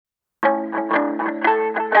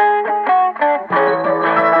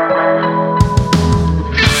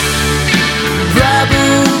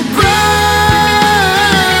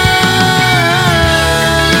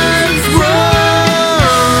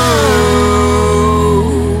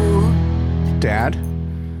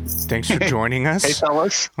Thanks for joining us Hey,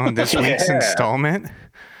 fellas. on this week's installment.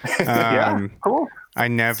 Yeah, cool. I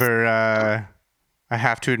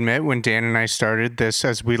have to admit, when Dan and I started this,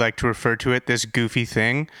 as we like to refer to it, this goofy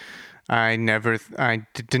thing, I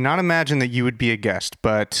did not imagine that you would be a guest,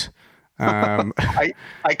 but I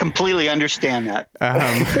completely understand that.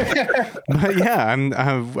 but yeah,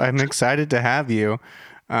 I'm excited to have you.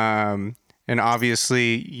 And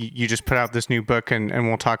obviously, you just put out this new book, and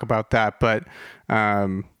we'll talk about that. But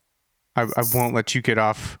I won't let you get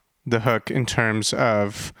off the hook in terms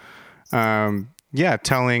of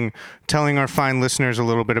telling our fine listeners a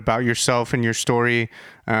little bit about yourself and your story.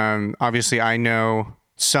 Obviously, I know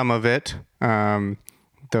some of it,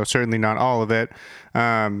 though certainly not all of it.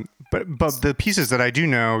 But the pieces that I do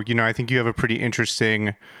know, I think you have a pretty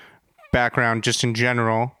interesting background just in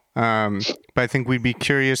general. But I think we'd be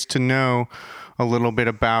curious to know a little bit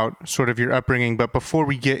about sort of your upbringing. But before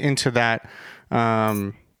we get into that,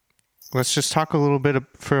 let's just talk a little bit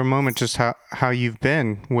for a moment, just how you've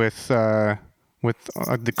been with the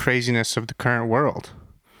craziness of the current world.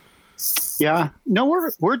 Yeah,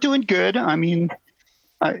 no, we're doing good. I mean,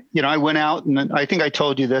 I went out, and I think I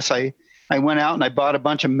told you this. I went out and I bought a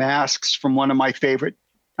bunch of masks from one of my favorite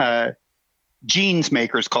jeans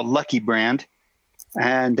makers called Lucky Brand.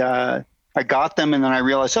 And I got them, and then I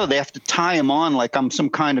realized, they have to tie them on like I'm some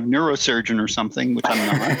kind of neurosurgeon or something, which I'm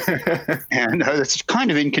not. And it's kind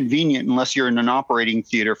of inconvenient unless you're in an operating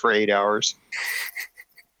theater for 8 hours.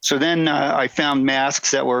 So then I found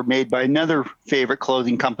masks that were made by another favorite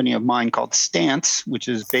clothing company of mine called Stance, which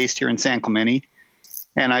is based here in San Clemente.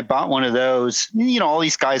 And I bought one of those. All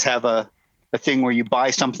these guys have a thing where you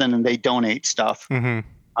buy something and they donate stuff. Mm-hmm.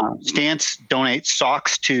 Stance donates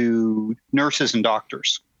socks to nurses and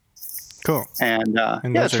doctors. Cool. And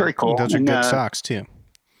it's very cool. Those are good socks too.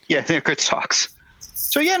 Yeah, they're good socks.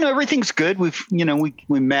 So everything's good.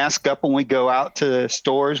 We mask up when we go out to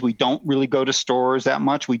stores. We don't really go to stores that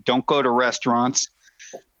much. We don't go to restaurants.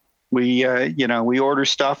 We order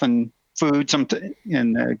stuff and food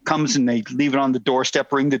and comes and they leave it on the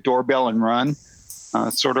doorstep, ring the doorbell and run.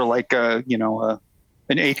 Sort of like an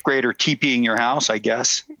eighth grader TPing your house, I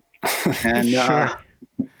guess. And sure.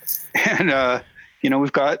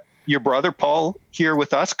 We've got your brother Paul here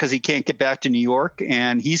with us because he can't get back to New York,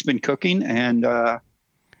 and he's been cooking. And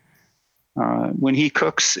when he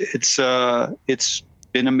cooks, it's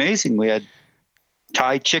been amazing. We had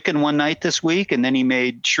Thai chicken one night this week, and then he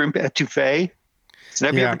made shrimp etouffee. So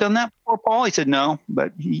have you ever done that before, Paul? He said no,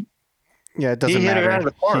 but it doesn't matter. It out of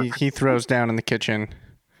the park. He throws down in the kitchen.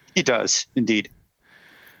 He does indeed.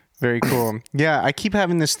 Very cool. Yeah, I keep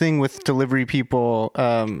having this thing with delivery people.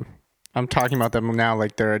 I'm talking about them now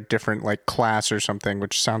like they're a different class or something,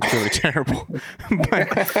 which sounds really terrible.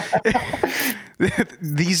 But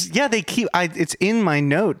they keep. It's in my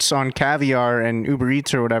notes on Caviar and Uber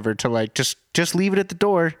Eats or whatever to just leave it at the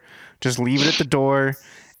door. Just leave it at the door.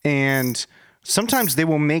 And sometimes they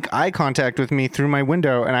will make eye contact with me through my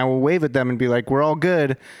window, and I will wave at them and be like, "We're all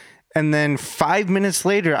good." And then 5 minutes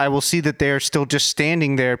later, I will see that they are still just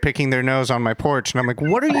standing there picking their nose on my porch. And I'm like,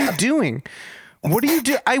 what are you doing? What do you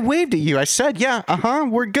do? I waved at you. I said, yeah,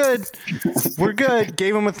 we're good. We're good.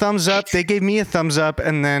 Gave them a thumbs up. They gave me a thumbs up.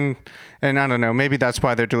 And I don't know, maybe that's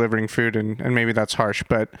why they're delivering food and maybe that's harsh,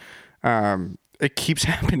 but it keeps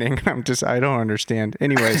happening. I don't understand.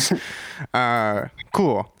 Anyways,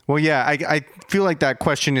 cool. Well, yeah, I feel like that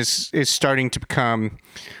question is starting to become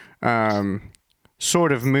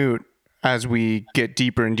sort of moot as we get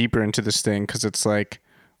deeper and deeper into this thing, because it's like,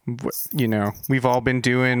 we've all been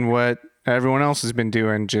doing what everyone else has been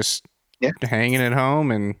doing, just hanging at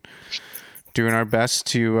home and doing our best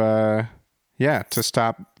to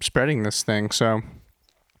stop spreading this thing. So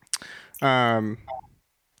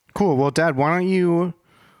cool. Well, Dad, why don't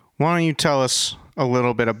you tell us a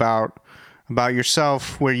little bit about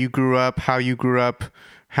yourself, where you grew up, how you grew up,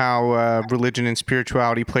 how religion and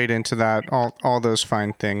spirituality played into that, all those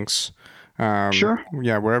fine things. Sure.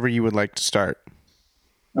 Yeah, wherever you would like to start.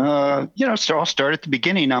 So I'll start at the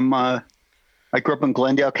beginning. I grew up in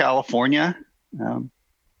Glendale, California.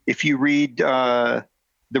 If you read the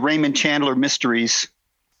Raymond Chandler mysteries,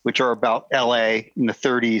 which are about LA in the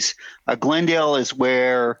 30s, Glendale is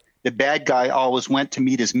where the bad guy always went to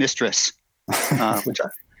meet his mistress,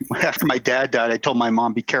 after my dad died, I told my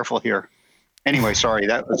mom, be careful here. Anyway, sorry,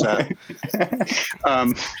 that was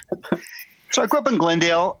so I grew up in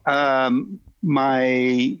Glendale.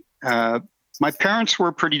 My parents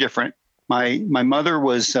were pretty different. My mother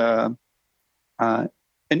was an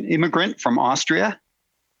immigrant from Austria.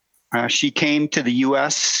 She came to the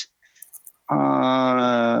U.S.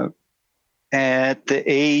 At the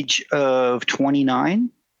age of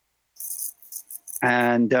 29.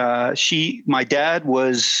 And my dad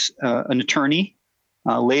was an attorney,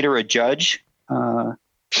 later a judge.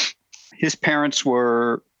 His parents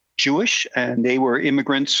were Jewish, and they were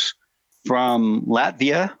immigrants from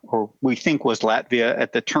Latvia, or we think was Latvia,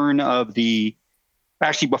 at the turn of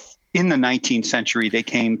in the 19th century, they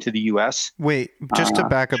came to the U.S. Wait, just to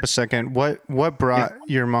back up a second, what brought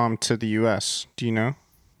your mom to the U.S.? Do you know?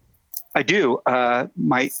 I do.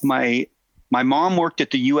 My mom worked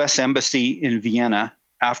at the U.S. Embassy in Vienna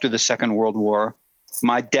after the Second World War.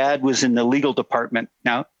 My dad was in the legal department.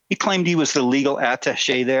 Now, he claimed he was the legal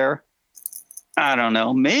attaché there. I don't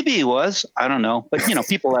know. Maybe he was. I don't know. But,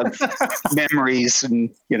 people have memories and,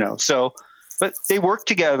 so, but they worked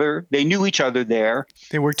together. They knew each other there.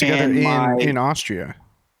 They worked together in Austria.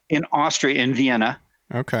 In Austria, in Vienna.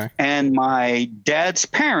 Okay. And my dad's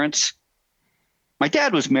parents, my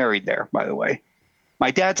dad was married there, by the way.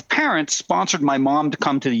 My dad's parents sponsored my mom to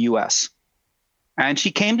come to the U.S. And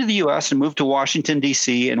she came to the U.S. and moved to Washington,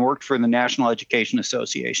 D.C. and worked for the National Education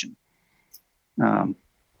Association.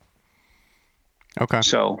 Okay.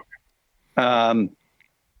 So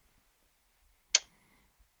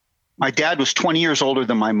my dad was 20 years older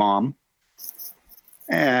than my mom.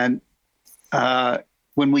 And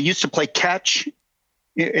when we used to play catch,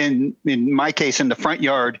 in my case, in the front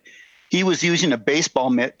yard, he was using a baseball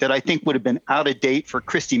mitt that I think would have been out of date for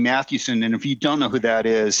Christy Mathewson. And if you don't know who that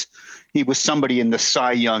is, he was somebody in the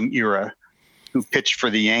Cy Young era who pitched for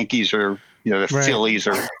the Yankees or the Phillies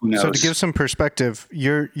or who knows. So to give some perspective,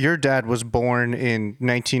 your dad was born in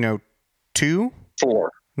 1902?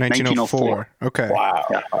 1904. Okay. Wow.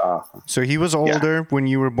 Yeah. So he was older when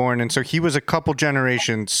you were born, and so he was a couple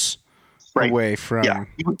generations away from. Yeah.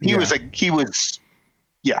 He was.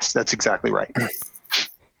 Yes, that's exactly right.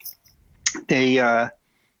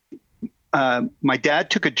 My dad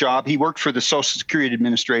took a job. He worked for the Social Security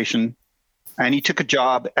Administration, and he took a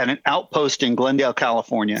job at an outpost in Glendale,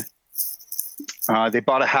 California. They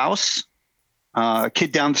bought a house. A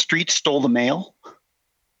kid down the street stole the mail.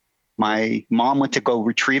 My mom went to go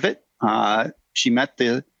retrieve it. She met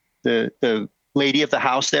the lady of the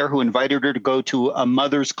house there who invited her to go to a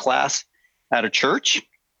mother's class at a church.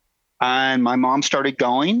 And my mom started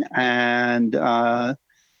going, and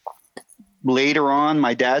later on,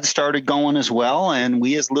 my dad started going as well. And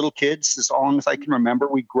we, as little kids, as long as I can remember,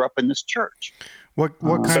 we grew up in this church. What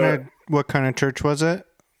kind of church was it?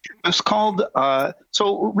 It was called.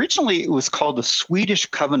 So originally, it was called the Swedish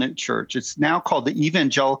Covenant Church. It's now called the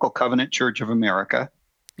Evangelical Covenant Church of America.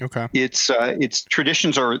 Okay. Its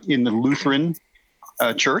traditions are in the Lutheran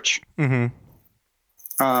Church. Mm-hmm.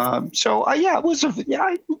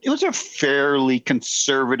 It was a fairly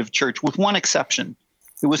conservative church, with one exception.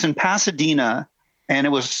 It was in Pasadena, and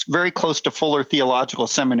it was very close to Fuller Theological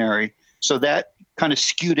Seminary, so that kind of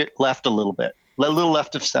skewed it left a little bit, a little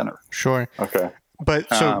left of center. Sure. Okay. But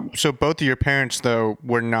so both of your parents, though,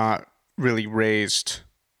 were not really raised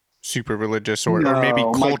super religious, or maybe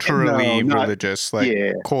culturally religious,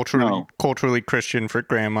 culturally Christian for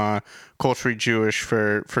grandma, culturally Jewish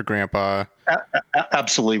for grandpa.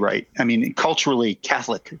 Absolutely right. I mean, culturally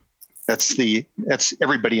Catholic. That's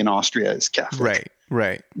everybody in Austria is Catholic.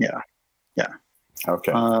 Right. Yeah.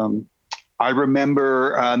 Okay. I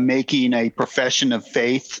remember making a profession of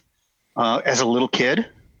faith as a little kid,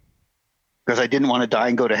 because I didn't want to die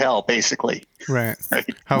and go to hell, basically. Right.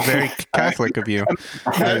 How very Catholic of you.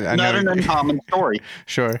 Not an uncommon story.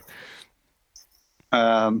 Sure.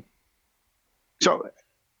 So,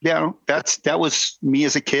 yeah, that was me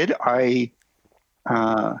as a kid. I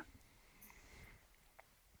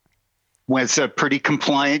was a pretty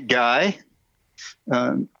compliant guy.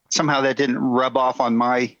 Somehow that didn't rub off on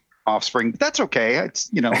my offspring, but that's okay.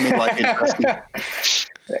 It's, made life interesting.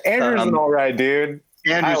 Andrew's an all right dude.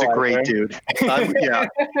 Andrew's a great dude. Yeah.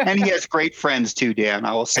 And he has great friends too, Dan.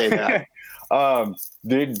 I will say that.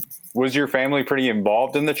 Was your family pretty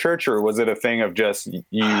involved in the church, or was it a thing of just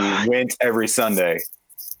you went every Sunday?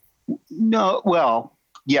 No. Well,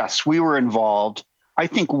 yes, we were involved. I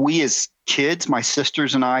think we as kids, my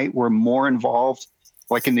sisters and I, were more involved.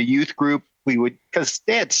 Like in the youth group, we would, because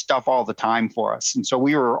they had stuff all the time for us. And so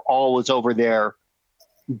we were always over there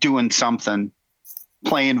doing something.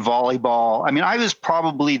 Playing volleyball. I mean, I was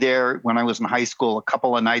probably there when I was in high school a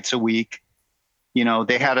couple of nights a week.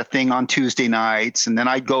 They had a thing on Tuesday nights, and then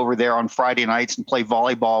I'd go over there on Friday nights and play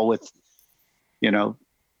volleyball with,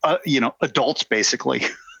 adults basically.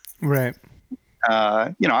 Right.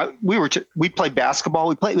 We played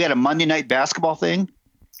basketball. We had a Monday night basketball thing.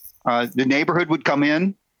 The neighborhood would come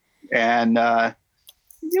in, and it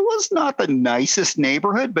was not the nicest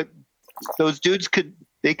neighborhood, but those dudes could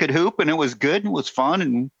hoop, and it was good and it was fun.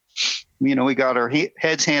 And, We got our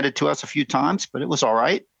heads handed to us a few times, but it was all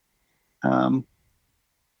right.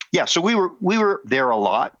 Yeah, so we were there a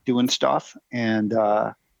lot doing stuff, and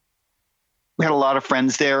we had a lot of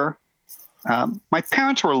friends there. My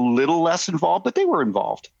parents were a little less involved, but they were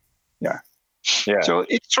involved. Yeah. So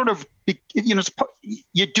it's sort of,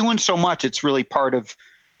 you're doing so much. It's really part of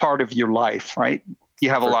your life, right? You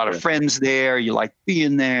have a lot of friends there. You like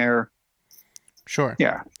being there. Sure.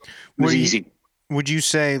 Yeah. It was easy. Would you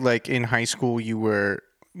say, like, in high school you were,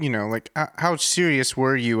 like, how serious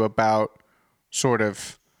were you about sort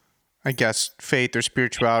of, I guess, faith or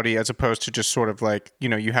spirituality, as opposed to just sort of like,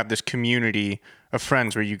 you have this community of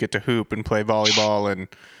friends where you get to hoop and play volleyball and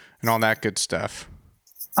all that good stuff?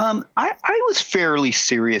 I was fairly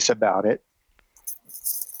serious about it.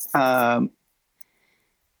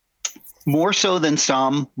 More so than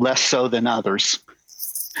some, less so than others.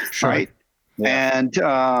 Sure. Right. Yeah. And,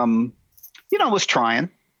 I was trying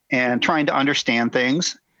to understand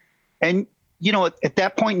things. And, at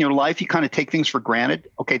that point in your life, you kind of take things for granted.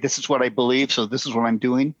 Okay, this is what I believe, so this is what I'm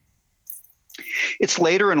doing. It's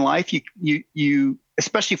later in life, you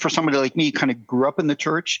especially for somebody like me, kind of grew up in the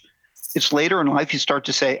church. It's later in life you start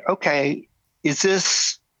to say, okay,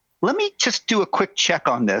 let me just do a quick check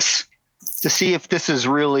on this to see if this is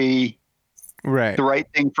really the right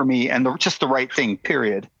thing for me and just the right thing,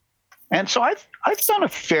 period. And so I've done a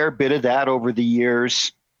fair bit of that over the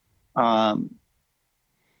years.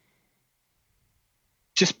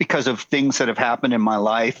 Just because of things that have happened in my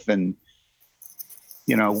life. And,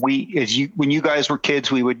 when you guys were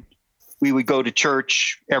kids, we would go to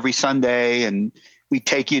church every Sunday, and we'd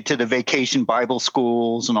take you to the vacation Bible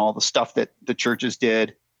schools and all the stuff that the churches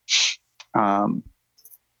did. But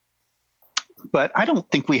I don't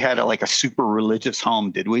think we had a super religious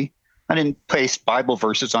home, did we? I didn't paste Bible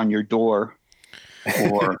verses on your door.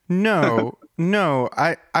 Or No,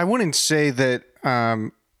 I wouldn't say that.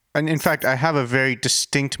 And in fact, I have a very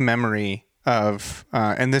distinct memory of,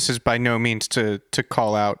 and this is by no means to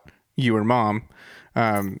call out you or mom.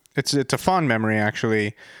 It's a fond memory,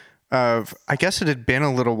 actually, of, I guess it had been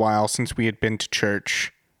a little while since we had been to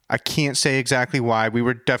church. I can't say exactly why. We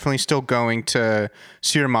were definitely still going to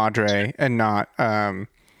Sierra Madre and not,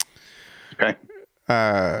 okay.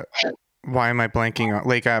 Why am I blanking on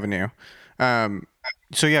Lake Avenue?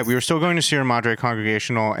 So yeah, we were still going to Sierra Madre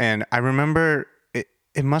Congregational, and I remember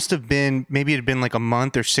it must have been, maybe it had been like a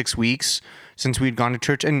month or 6 weeks since we'd gone to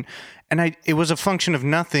church. And it was a function of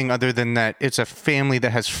nothing other than that it's a family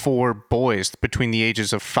that has 4 boys between the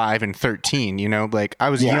ages of 5 and 13, like I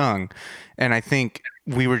was young, and I think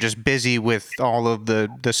we were just busy with all of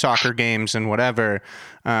the soccer games and whatever.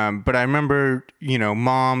 But I remember,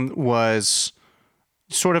 mom was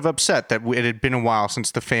sort of upset that it had been a while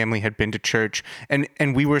since the family had been to church. And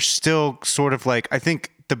we were still sort of like, I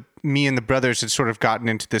think me and the brothers had sort of gotten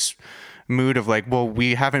into this mood of like, well,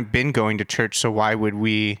 we haven't been going to church, so why would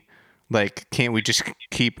we, can't we just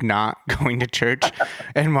keep not going to church?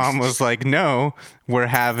 And mom was like, no, we're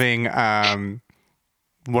having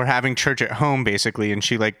church at home, basically. And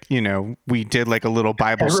she we did a little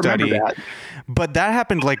Bible study, that. But that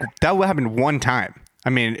happened one time.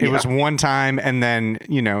 I mean, it was one time. And then,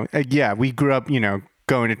 we grew up,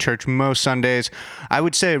 going to church most Sundays. I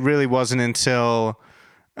would say it really wasn't until,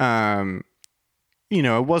 it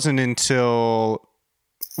wasn't until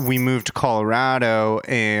we moved to Colorado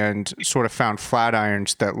and sort of found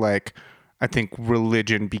Flatirons that I think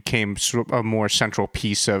religion became sort of a more central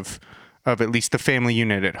piece of at least the family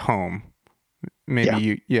unit at home.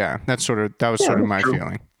 Maybe that was sort of my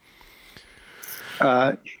feeling.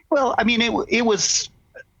 Well, I mean, it was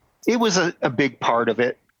a big part of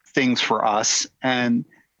it, things for us. And,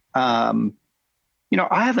 I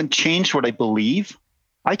haven't changed what I believe.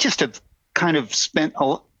 I just have kind of spent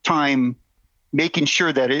a time making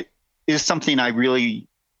sure that it is something I really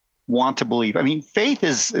want to believe. I mean, faith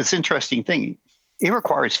is this interesting thing. It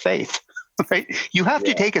requires faith, right? You have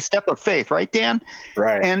to take a step of faith, right, Dan?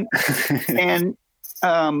 Right. And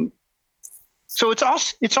so it's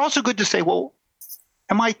also good to say, well,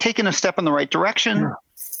 am I taking a step in the right direction? Yeah.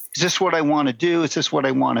 Is this what I want to do? Is this what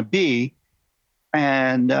I want to be?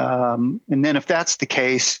 And then if that's the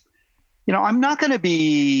case, I'm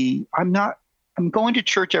going to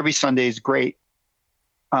church every Sunday is great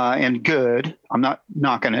and good. I'm not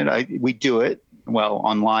knocking it. We do it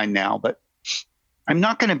online now, but I'm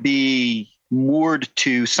not going to be moored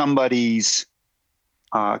to somebody's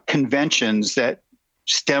conventions that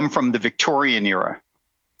stem from the Victorian era.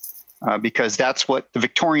 Because that's what the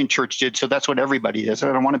Victorian church did. So that's what everybody does.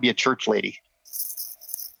 I don't want to be a church lady.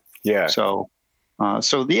 Yeah. So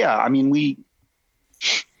I mean,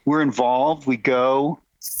 we're involved. We go.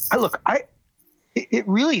 It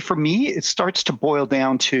really, for me, it starts to boil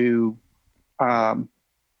down to, I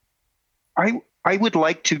would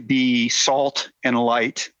like to be salt and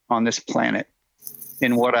light on this planet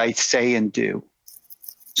in what I say and do.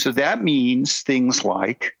 So that means things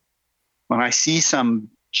like when I see some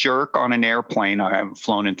jerk on an airplane, I haven't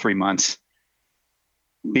flown in 3 months,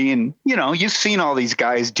 being, you've seen all these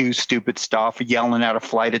guys do stupid stuff, yelling at a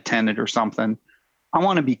flight attendant or something. I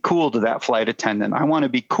want to be cool to that flight attendant. I want to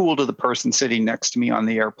be cool to the person sitting next to me on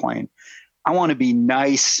the airplane. I want to be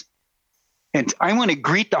nice. And I want to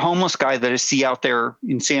greet the homeless guy that I see out there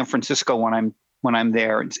in San Francisco when I'm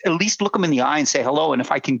there. At least look him in the eye and say hello. And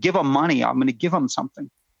if I can give him money, I'm going to give him something.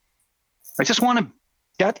 I just want to,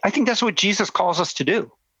 I think that's what Jesus calls us to do.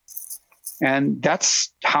 And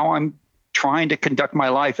that's how I'm trying to conduct my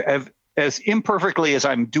life as imperfectly as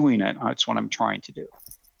I'm doing it. That's what I'm trying to do.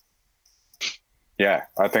 Yeah,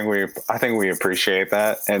 I think we appreciate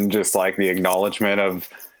that, and just like the acknowledgement of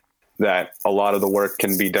that a lot of the work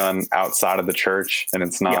can be done outside of the church, and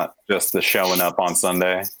it's not just the showing up on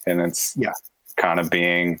Sunday, and it's kind of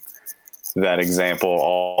being that example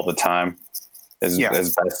all the time as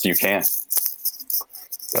best you can.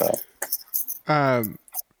 So.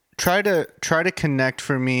 Try to connect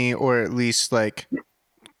for me, or at least like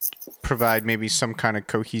provide maybe some kind of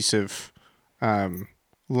cohesive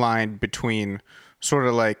line between sort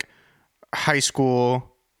of like high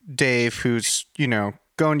school Dave, who's,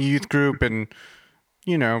 going to youth group and,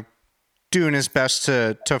 doing his best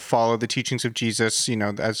to follow the teachings of Jesus,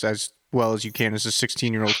 as well as you can as a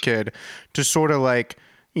 16-year-old kid, to sort of like,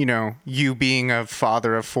 you being a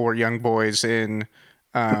father of 4 young boys in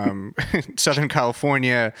Southern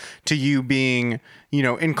California, to you being,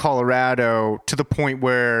 in Colorado, to the point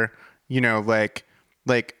where, like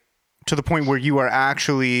to the point where you are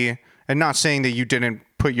actually, and not saying that you didn't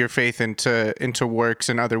put your faith into works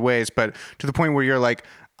in other ways, but to the point where you're like,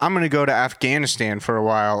 I'm going to go to Afghanistan for a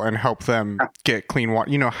while and help them get clean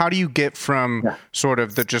water. How do you get from sort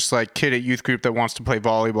of the just like kid at youth group that wants to play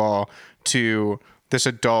volleyball to this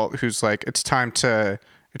adult who's like, it's time to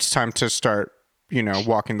start,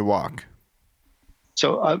 walking the walk?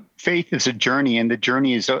 So faith is a journey, and the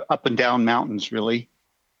journey is up and down mountains, really.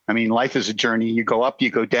 I mean, life is a journey. You go up, you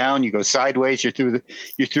go down, you go sideways, you're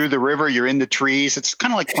through the river, you're in the trees. It's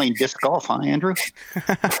kind of like playing disc golf, huh, Andrew?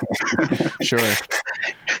 Sure.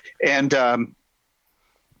 And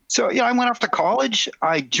so, I went off to college.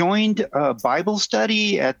 I joined a Bible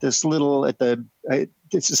study at this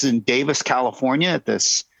this is in Davis, California, at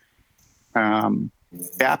this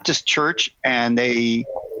Baptist church. And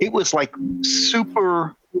it was like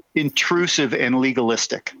super intrusive and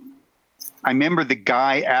legalistic. I remember the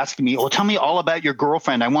guy asking me, tell me all about your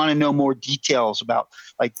girlfriend. I want to know more details about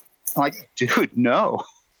like, dude, no,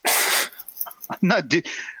 I'm not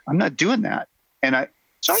doing that. And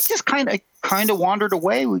so I just kind of wandered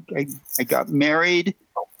away. I got married.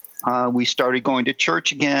 We started going to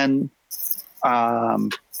church again. You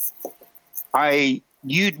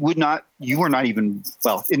were not even,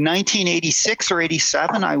 in 1986 or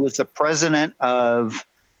 87, I was the president of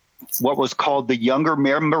what was called the Younger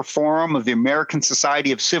Member Forum of the American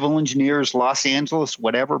Society of Civil Engineers, Los Angeles,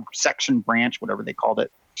 whatever section, branch, whatever they called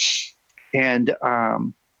it. And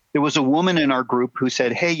there was a woman in our group who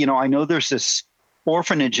said, hey, I know there's this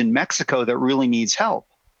orphanage in Mexico that really needs help.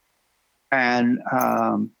 And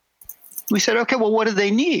we said, okay, well, what do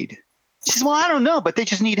they need? She says, well, I don't know, but they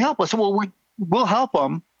just need help. I said, well, we'll help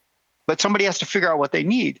them, but somebody has to figure out what they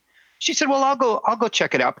need. She said, well, I'll go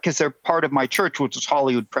check it out, because they're part of my church, which is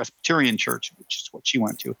Hollywood Presbyterian Church, which is what she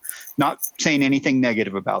went to. Not saying anything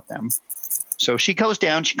negative about them. So she goes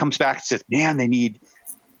down, she comes back and says, man, they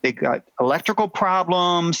got electrical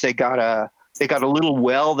problems. They got a little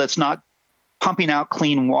well that's not pumping out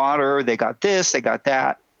clean water. They got this, they got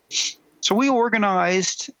that. So we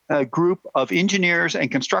organized a group of engineers and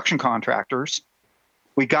construction contractors.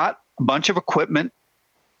 We got a bunch of equipment,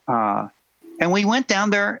 and we went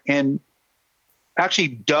down there and actually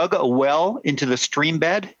dug a well into the stream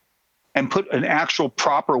bed and put an actual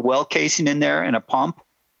proper well casing in there and a pump.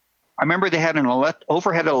 I remember they had an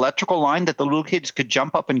overhead electrical line that the little kids could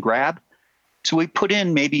jump up and grab. So we put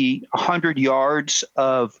in maybe 100 yards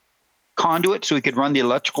of conduit so we could run the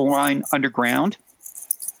electrical line underground.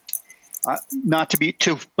 Not to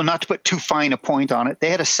put too fine a point on it,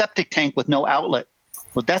 they had a septic tank with no outlet.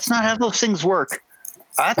 Well, that's not how those things work.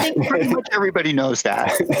 I think pretty much everybody knows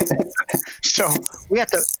that. So we had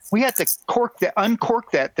to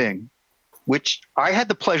uncork that thing, which I had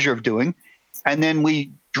the pleasure of doing, and then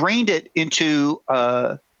we drained it into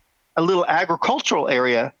a little agricultural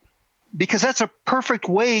area because that's a perfect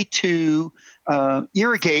way to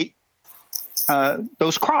irrigate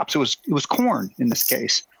those crops. It was corn in this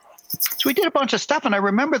case. So we did a bunch of stuff, and I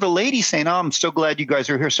remember the lady saying, "Oh, I'm so glad you guys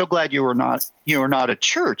are here. So glad you are not a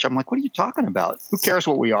church." I'm like, "What are you talking about? Who cares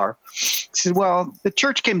what we are?" She said, "Well, the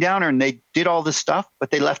church came down here and they did all this stuff, but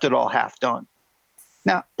they left it all half done."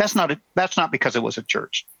 Now, that's not because it was a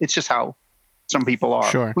church. It's just how some people are.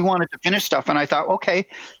 Sure. We wanted to finish stuff, and I thought, okay,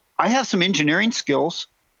 I have some engineering skills.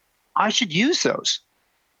 I should use those.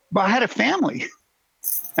 But I had a family,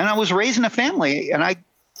 and I was raising a family, and I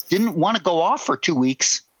didn't want to go off for 2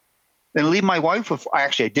 weeks and leave my wife with. I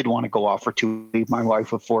did want to go off for 2 weeks, leave my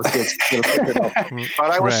wife with 4 kids.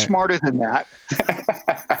 But I was smarter than that,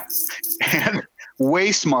 and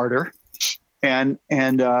way smarter. And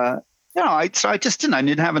I just didn't. I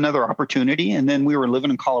didn't have another opportunity. And then we were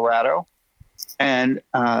living in Colorado, and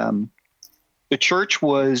the church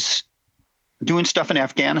was doing stuff in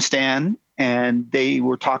Afghanistan, and they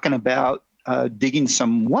were talking about digging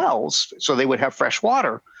some wells so they would have fresh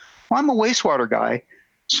water. Well, I'm a wastewater guy.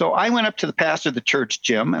 So I went up to the pastor of the church,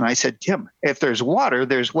 Jim, and I said, "Jim, if there's water,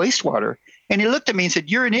 there's wastewater." And he looked at me and said,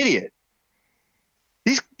 "You're an idiot.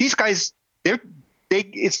 These guys,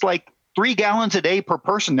 it's like 3 gallons a day per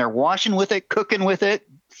person. They're washing with it, cooking with it.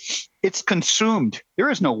 It's consumed. There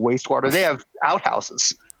is no wastewater. They have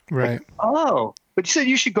outhouses." Right. Like, oh, but he said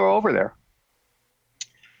you should go over there.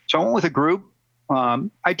 So I went with a group.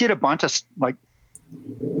 I did a bunch of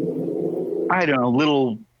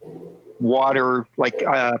little water,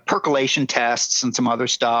 percolation tests and some other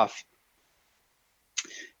stuff.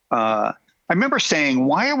 I remember saying,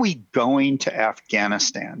 "Why are we going to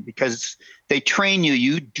Afghanistan?" Because they train you.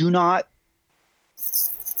 You do not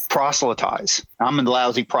proselytize. I'm a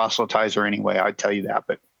lousy proselytizer anyway. I'd tell you that,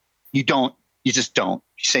 but you don't. You just don't.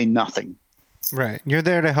 You say nothing. Right. You're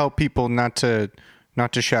there to help people, not to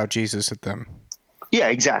shout Jesus at them. Yeah,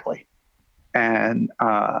 exactly. And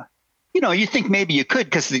you think maybe you could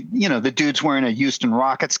because the dude's wearing a Houston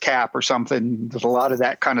Rockets cap or something. There's a lot of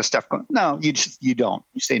that kind of stuff going. No, you don't.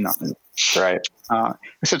 You say nothing. Right. I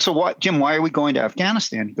said, "So what, Jim? Why are we going to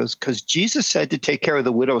Afghanistan?" He goes, "Because Jesus said to take care of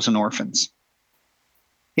the widows and orphans."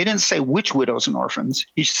 He didn't say which widows and orphans.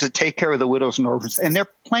 He said take care of the widows and orphans, and there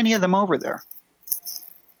are plenty of them over there.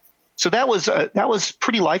 So that was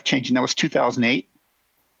pretty life-changing. That was 2008.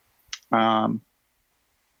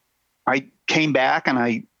 I came back and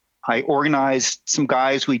I organized some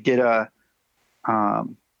guys. We did a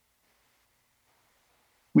kind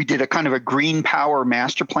of a green power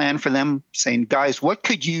master plan for them, saying, "Guys, what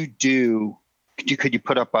could you do? Could you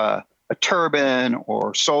put up a turbine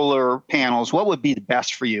or solar panels? What would be the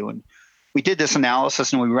best for you?" And we did this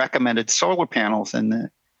analysis and we recommended solar panels. And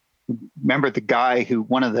remember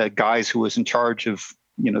one of the guys who was in charge of,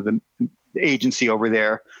 the agency over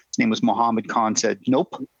there, his name was Mohammed Khan, said,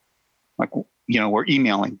 "Nope." Like, we're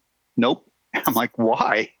emailing. "Nope." I'm like,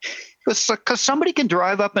 "Why?" Because somebody can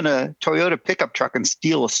drive up in a Toyota pickup truck and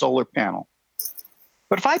steal a solar panel.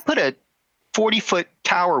 But if I put a 40-foot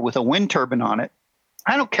tower with a wind turbine on it,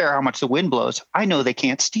 I don't care how much the wind blows. I know they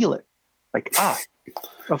can't steal it. Like,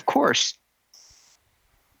 of course.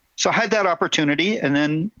 So I had that opportunity. And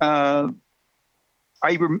then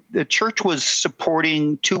the church was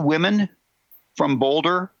supporting 2 women from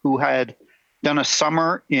Boulder who had done a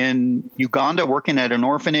summer in Uganda working at an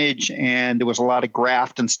orphanage, and there was a lot of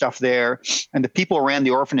graft and stuff there. And the people around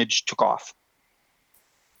the orphanage took off.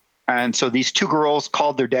 And so these 2 girls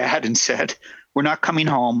called their dad and said, "We're not coming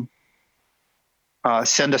home.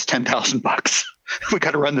 Send us $10,000. We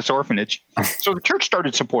got to run this orphanage." So the church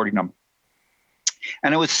started supporting them.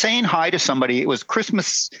 And I was saying hi to somebody. It was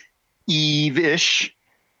Christmas Eve-ish.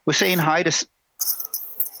 Was saying hi to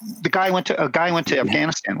a guy I went to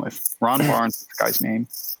Afghanistan with, Ron Barnes, the guy's name.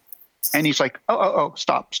 And he's like, oh,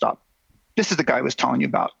 stop. This is the guy I was telling you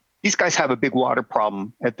about. These guys have a big water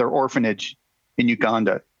problem at their orphanage in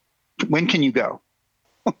Uganda. When can you go?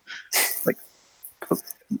 Like,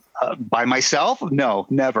 by myself? No,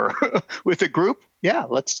 never. With a group? Yeah,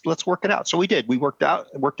 let's work it out. So we did. We worked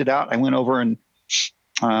it out. I went over and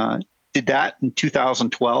did that in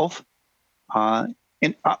 2012. And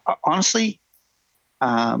honestly,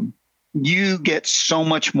 you get so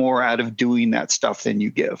much more out of doing that stuff than you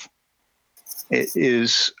give. It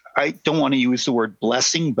is, I don't want to use the word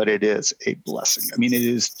blessing, but it is a blessing. I mean, it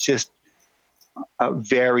is just a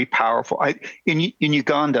very powerful. In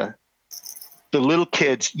Uganda, the little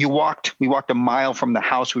kids, we walked a mile from the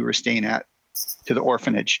house we were staying at to the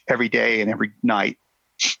orphanage every day and every night.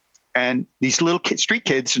 And these little kids, street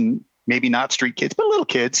kids, and maybe not street kids, but little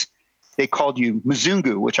kids, they called you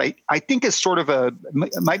Mzungu, which I think is sort of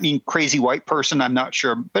it might mean crazy white person. I'm not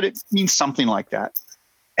sure, but it means something like that.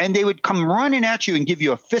 And they would come running at you and give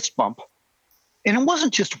you a fist bump. And it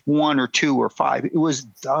wasn't just one or two or five. It was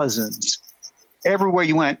dozens. Everywhere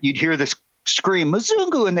you went, you'd hear this scream,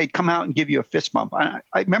 Mzungu, and they'd come out and give you a fist bump. I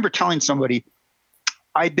remember telling somebody,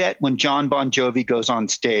 I bet when John Bon Jovi goes on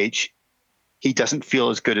stage, he doesn't feel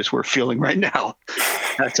as good as we're feeling right now.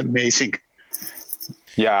 That's amazing.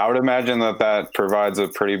 Yeah, I would imagine that provides a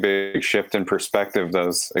pretty big shift in perspective,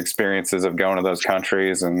 those experiences of going to those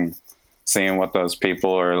countries and seeing what those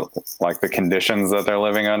people are like, the conditions that they're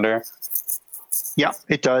living under. Yeah,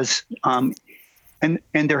 it does. And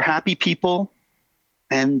they're happy people,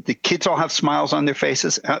 and the kids all have smiles on their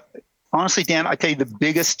faces. Honestly, Dan, I tell you, the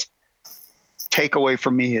biggest takeaway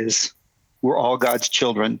for me is we're all God's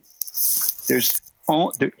children.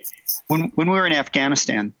 When we were in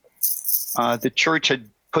Afghanistan, the church had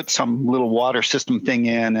put some little water system thing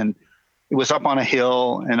in, and it was up on a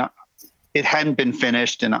hill, and it hadn't been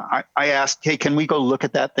finished. And I asked, hey, can we go look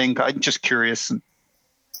at that thing? I'm just curious. And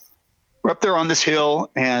we're up there on this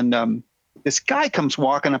hill, and this guy comes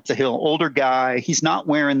walking up the hill, older guy. He's not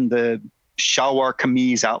wearing the Shalwar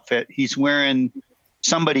Kameez outfit. He's wearing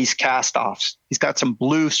somebody's cast-offs. He's got some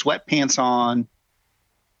blue sweatpants on,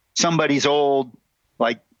 somebody's old,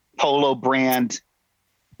 like, polo brand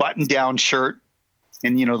button-down shirt,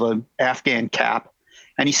 and, the Afghan cap.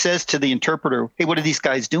 And he says to the interpreter, hey, what are these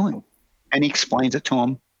guys doing? And he explains it to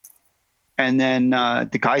him. And then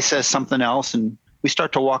the guy says something else, and we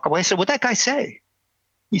start to walk away. I said, what'd that guy say?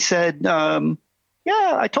 He said, yeah,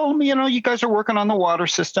 I told him, you guys are working on the water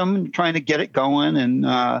system and trying to get it going.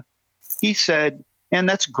 And he said, and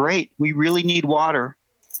that's great. We really need water.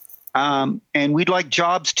 And we'd like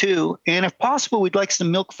jobs too. And if possible, we'd like some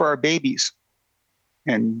milk for our babies.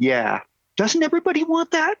 And yeah, doesn't everybody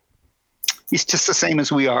want that? He's just the same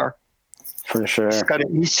as we are. For sure.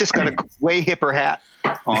 He's just got a way hipper hat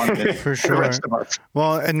on than For sure. the rest of us.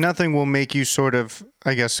 Well, and nothing will make you sort of,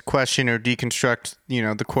 I guess, question or deconstruct,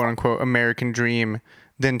 the quote unquote American dream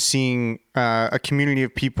than seeing a community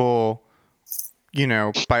of people,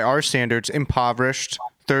 by our standards, impoverished,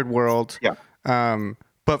 third world,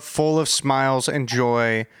 but full of smiles and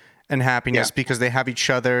joy and happiness because they have each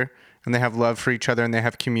other and they have love for each other and they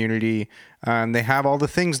have community. They have all the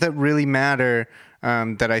things that really matter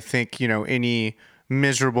that I think, any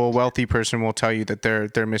miserable wealthy person will tell you that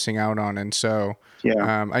they're missing out on. And so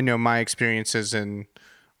I know my experiences in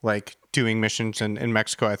like doing missions in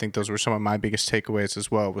Mexico, I think those were some of my biggest takeaways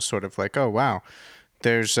as well, was sort of like, oh, wow,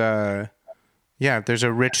 there's a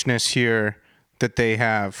richness here that they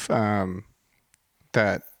have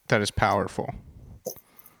that is powerful.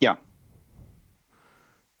 Yeah.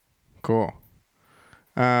 Cool.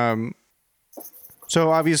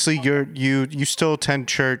 So obviously you still attend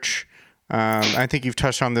church. I think you've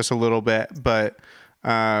touched on this a little bit, but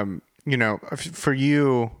for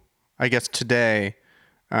you, I guess today,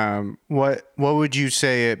 what would you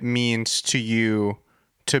say it means to you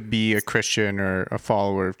to be a Christian or a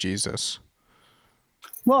follower of Jesus?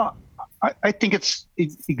 Well, I think it's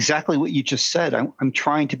exactly what you just said. I'm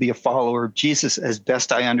trying to be a follower of Jesus as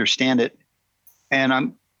best I understand it. And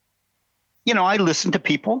I listen to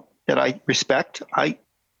people that I respect. I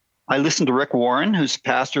listen to Rick Warren, who's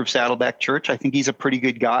pastor of Saddleback Church. I think he's a pretty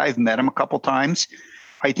good guy. I've met him a couple times.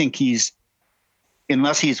 I think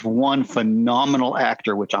unless he's one phenomenal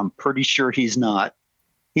actor, which I'm pretty sure he's not,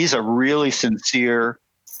 he's a really sincere,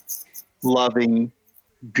 loving,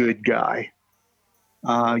 good guy.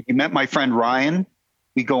 You met my friend Ryan.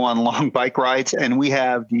 We go on long bike rides and we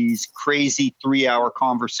have these crazy 3-hour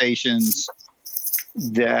conversations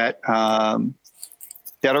that are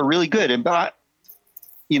really good. But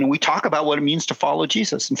we talk about what it means to follow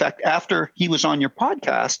Jesus. In fact, after he was on your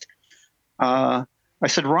podcast, I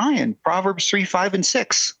said, Ryan, Proverbs 3, 5, and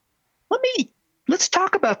 6. Let's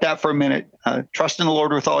talk about that for a minute. Trust in the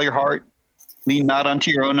Lord with all your heart. Lean not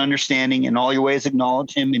unto your own understanding. In all your ways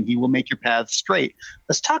acknowledge him, and he will make your paths straight.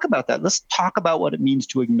 Let's talk about that. Let's talk about what it means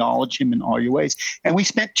to acknowledge him in all your ways. And we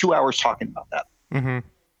spent 2 hours talking about that. Mm-hmm.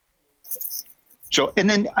 So, and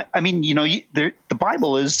then, the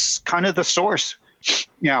Bible is kind of the source.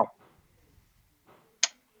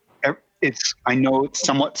 I know it's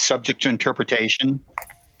somewhat subject to interpretation,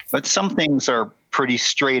 but some things are pretty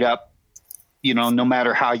straight up, no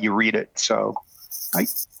matter how you read it. So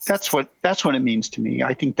that's what it means to me.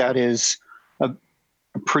 I think that is a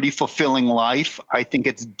pretty fulfilling life. I think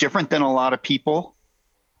it's different than a lot of people.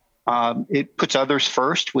 It puts others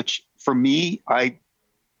first, which for me, I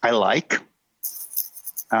like.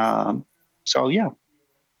 So yeah.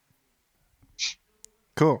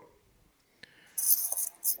 Cool.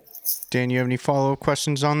 Dan, you have any follow-up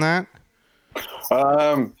questions on that?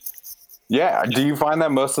 Yeah. Do you find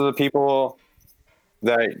that most of the people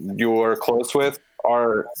that you're close with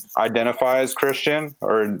identify as Christian,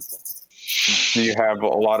 or do you have a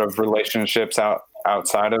lot of relationships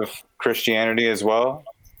outside of Christianity as well?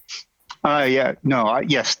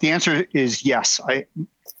 Yes. The answer is yes. I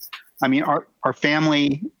mean, our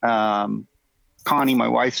family, Connie, my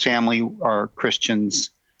wife's family, are Christians.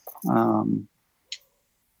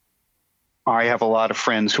 I have a lot of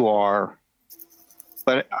friends who are,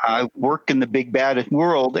 but I work in the big bad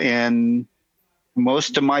world, and one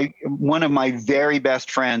of my very best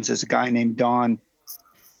friends is a guy named Don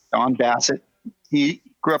Bassett. He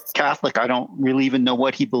grew up Catholic. I don't really even know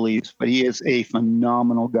what he believes, but he is a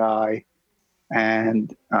phenomenal guy,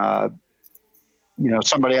 and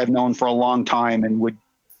somebody I've known for a long time,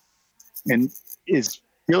 and is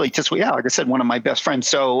really just, like I said, one of my best friends.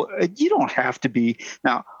 So you don't have to be.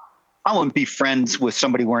 Now, I wouldn't be friends with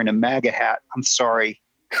somebody wearing a MAGA hat. I'm sorry.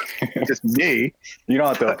 Just me. You don't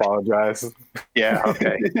have to apologize. Yeah.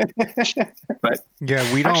 Okay. But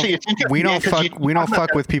yeah, we don't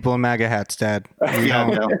fuck with people in MAGA hats, Dad.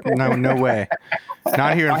 No way.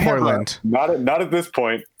 Not here in Portland. Not at this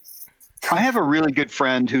point. I have a really good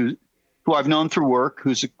friend who I've known through work,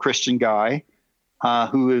 who's a Christian guy,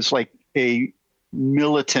 who is like a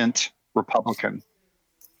militant Republican.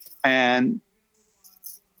 And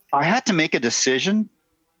I had to make a decision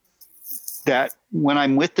that when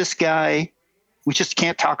I'm with this guy, we just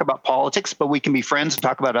can't talk about politics, but we can be friends and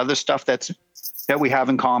talk about other stuff that we have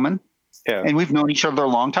in common. Yeah. And we've known each other a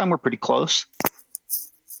long time. We're pretty close.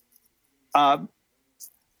 Or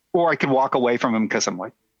I could walk away from him because I'm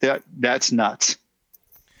like, that's nuts.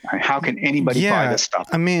 How can anybody buy this stuff?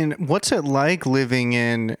 I mean, what's it like living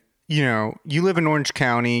in, you live in Orange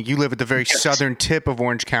County, you live at the very southern tip of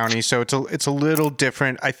Orange County. So it's a little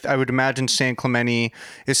different. I would imagine San Clemente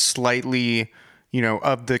is slightly,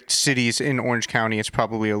 of the cities in Orange County, it's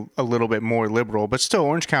probably a little bit more liberal, but still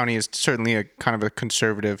Orange County is certainly a kind of a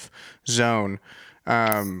conservative zone.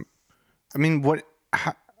 I mean,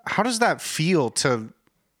 how does that feel to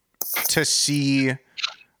see,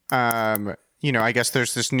 I guess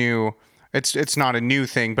there's this new, it's not a new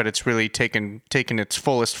thing, but it's really taken its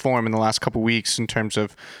fullest form in the last couple of weeks in terms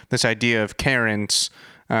of this idea of Karens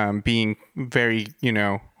being very,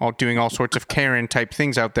 doing all sorts of Karen type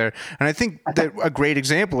things out there. And I think that a great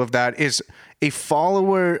example of that is a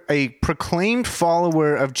proclaimed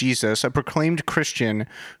follower of Jesus, a proclaimed Christian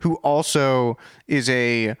who also is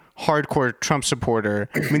a hardcore Trump supporter.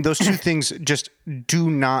 I mean, those two things just do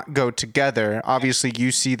not go together. Obviously,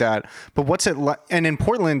 you see that. But what's it like? And in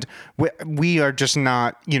Portland, we are just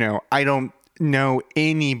not, I don't know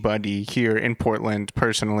anybody here in Portland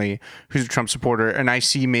personally who's a Trump supporter, and I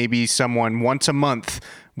see maybe someone once a month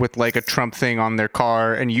with like a Trump thing on their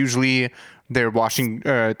car, and usually they're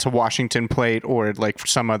to Washington plate or like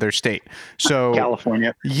some other state. So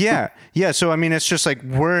California. Yeah. So I mean, it's just like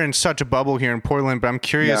we're in such a bubble here in Portland, but I'm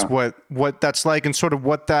curious what that's like and sort of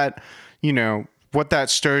what that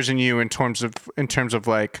stirs in you in terms of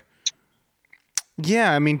like.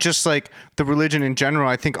 Yeah, I mean, just like the religion in general,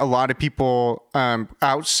 I think a lot of people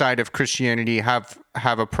outside of Christianity have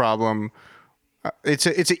a problem. It's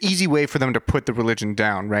an easy way for them to put the religion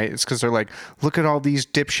down, right? It's because they're like, look at all these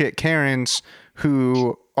dipshit Karens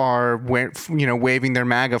who are waving their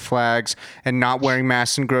MAGA flags and not wearing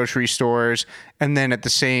masks in grocery stores, and then at the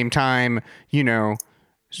same time,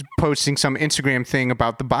 posting some Instagram thing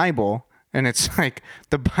about the Bible. And it's like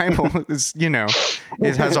the Bible is,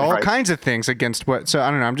 it has all kinds of things against what. So I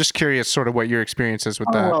don't know. I'm just curious sort of what your experience is with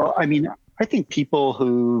that. Well, I mean, I think people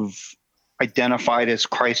who've identified as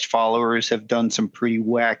Christ followers have done some pretty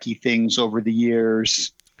wacky things over the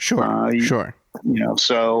years. Sure.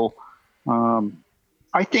 So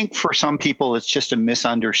I think for some people it's just a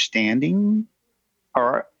misunderstanding,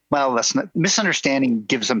 misunderstanding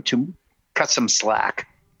gives them cuts them slack.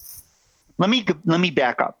 Let me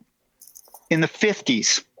back up. In the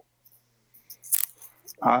 50s,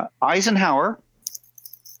 Eisenhower,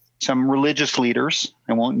 some religious leaders,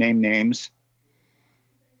 I won't name names,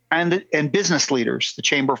 and business leaders, the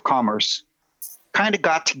Chamber of Commerce, kind of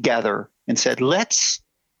got together and said, let's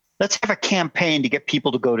have a campaign to get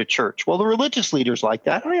people to go to church. Well, the religious leaders like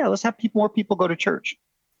that. Oh yeah, let's have more people go to church.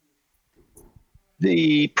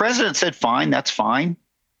 The president said, fine, that's fine.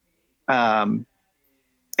 And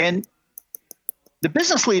the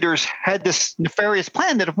business leaders had this nefarious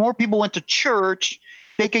plan that if more people went to church,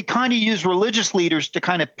 they could kind of use religious leaders to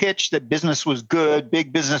kind of pitch that business was good,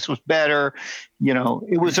 big business was better.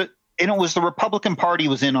 It was the Republican Party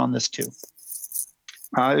was in on this too.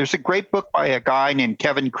 There's a great book by a guy named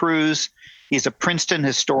Kevin Cruz. He's a Princeton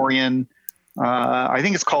historian. I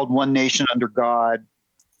think it's called One Nation Under God.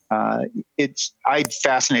 I'm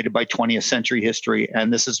fascinated by 20th century history,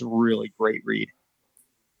 and this is a really great read.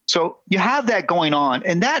 So you have that going on,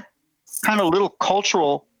 and that kind of little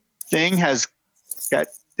cultural thing has that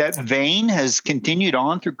vein has continued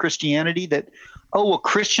on through Christianity. That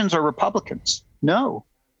Christians are Republicans. No,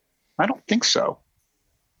 I don't think so.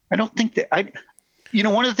 I don't think that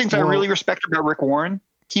one of the things I really respect about Rick Warren,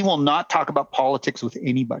 he will not talk about politics with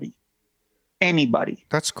anybody.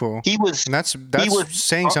 That's cool. That's he was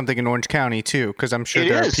saying something in Orange County too, because I'm sure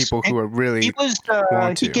there are people who are really. He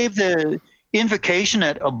gave the invocation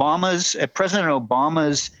at President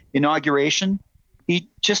Obama's inauguration. He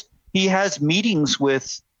has meetings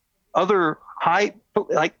with other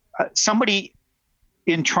somebody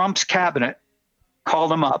in Trump's cabinet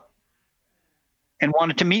called him up and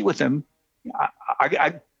wanted to meet with him.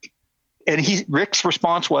 Rick's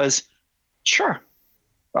response was, "Sure.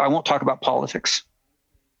 I won't talk about politics.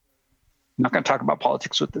 I'm not going to talk about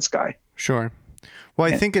politics with this guy." Sure. Well,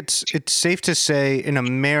 I think it's safe to say in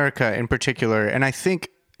America in particular, and I think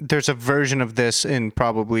there's a version of this in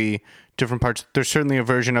probably different parts. There's certainly a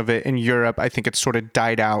version of it in Europe. I think it's sort of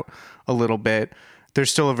died out a little bit. There's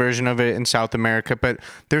still a version of it in South America, but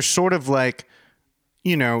there's sort of like,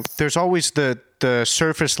 there's always the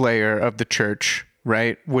surface layer of the church,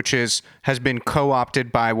 right? Which has been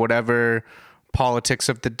co-opted by whatever politics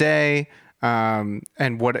of the day, and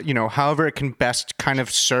however it can best kind of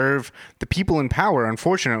serve the people in power.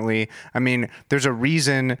 Unfortunately, I mean, there's a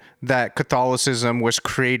reason that Catholicism was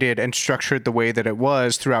created and structured the way that it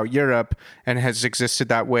was throughout Europe and has existed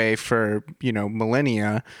that way for,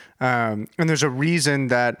 millennia. And there's a reason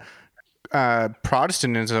that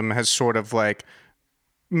Protestantism has sort of like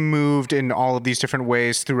moved in all of these different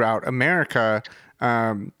ways throughout America.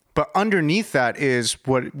 But underneath that is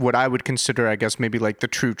what I would consider, I guess, maybe like the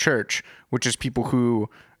true church, which is people who,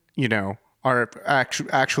 are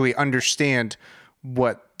actually understand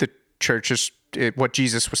what the church is, what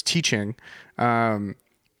Jesus was teaching. And,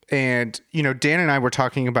 Dan and I were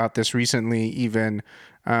talking about this recently even,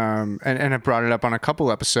 and I brought it up on a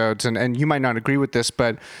couple episodes, and you might not agree with this,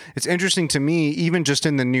 but it's interesting to me, even just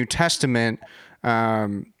in the New Testament,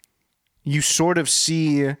 you sort of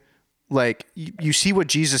see... like you see what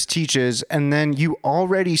Jesus teaches, and then you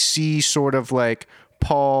already see sort of like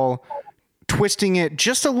Paul twisting it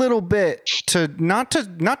just a little bit to not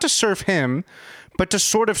to serve him, but to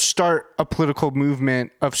sort of start a political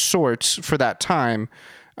movement of sorts for that time.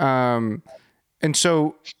 And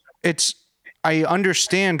so I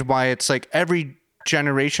understand why it's like every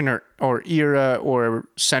generation or era or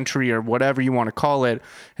century or whatever you want to call it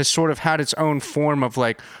has sort of had its own form of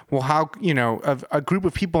like, well, how, a group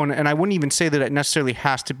of people, and I wouldn't even say that it necessarily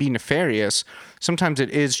has to be nefarious. Sometimes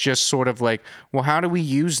it is just sort of like, well, how do we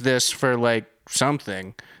use this for like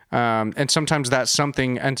something? And sometimes that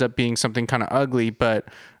something ends up being something kind of ugly, but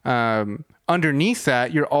underneath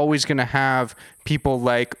that, you're always going to have people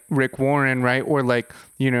like Rick Warren, right? Or like,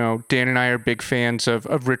 Dan and I are big fans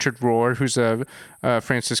of Richard Rohr, who's a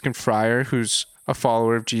Franciscan friar, who's a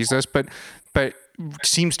follower of Jesus, but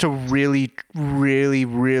seems to really, really,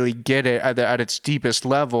 really get it at its deepest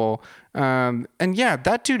level. And yeah,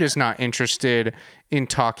 that dude is not interested in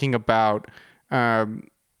talking about,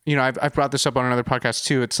 I've brought this up on another podcast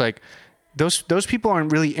too. It's like, those people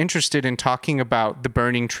aren't really interested in talking about the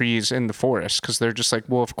burning trees in the forest, because they're just like,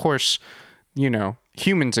 well, of course,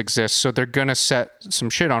 humans exist, so they're gonna set some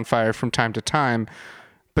shit on fire from time to time.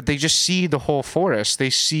 But they just see the whole forest. They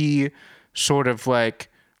see sort of like,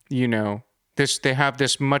 this. They have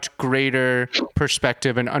this much greater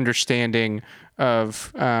perspective and understanding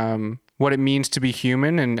of what it means to be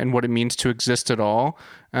human and what it means to exist at all.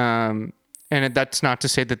 And that's not to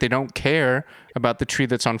say that they don't care about the tree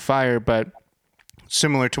that's on fire, but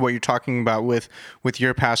similar to what you're talking about with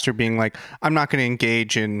your pastor being like, I'm not going to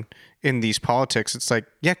engage in these politics. It's like,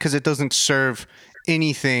 yeah, because it doesn't serve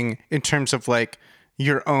anything in terms of like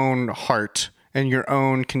your own heart and your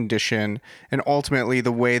own condition. And ultimately,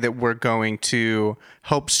 the way that we're going to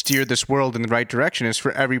help steer this world in the right direction is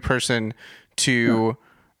for every person to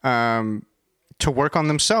work on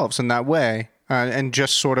themselves in that way. And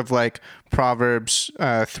just sort of like Proverbs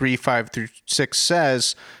 3:5-6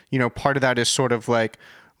 says, part of that is sort of like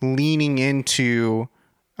leaning into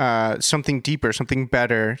something deeper, something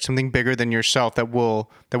better, something bigger than yourself that will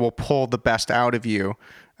pull the best out of you.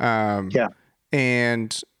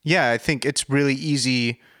 And yeah, I think it's really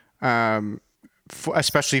easy,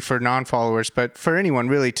 especially for non-followers, but for anyone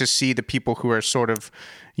really, to see the people who are sort of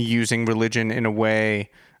using religion in a way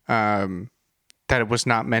that it was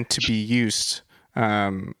not meant to be used.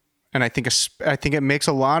 And I think it makes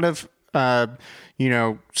a lot of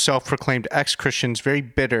self-proclaimed ex-Christians very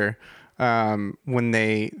bitter when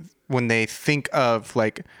they think of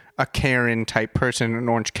like a Karen type person in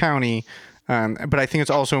Orange County. But I think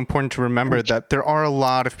it's also important to remember that there are a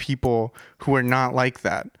lot of people who are not like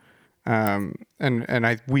that.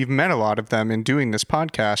 We've met a lot of them in doing this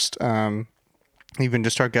podcast. Even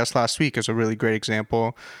just our guest last week is a really great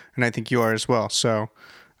example, and I think you are as well. So,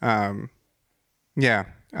 that's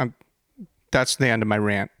the end of my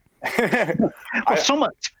rant. Well,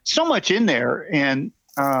 so much in there, and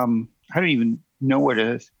I don't even know where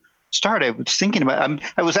to start. I was thinking about.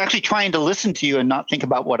 I was actually trying to listen to you and not think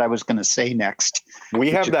about what I was going to say next.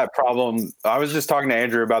 We have that problem. I was just talking to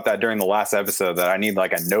Andrew about that during the last episode, that I need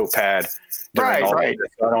like a notepad. Right. So I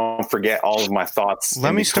don't forget all of my thoughts.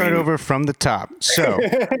 Let me start over from the top. So,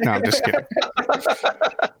 no, I'm just kidding.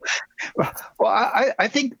 Well, I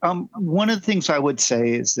think one of the things I would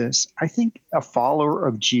say is this. I think a follower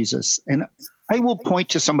of Jesus, and I will point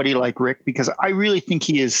to somebody like Rick, because I really think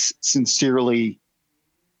he is sincerely,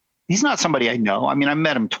 he's not somebody I know. I mean, I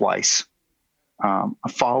met him twice. A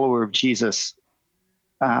follower of Jesus.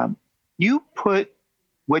 You put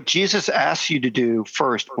what Jesus asks you to do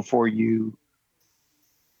first before you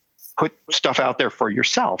put stuff out there for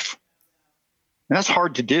yourself. And that's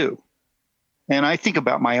hard to do. And I think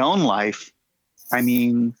about my own life. I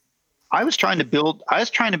mean, I was trying to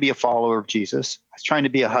be a follower of Jesus. I was trying to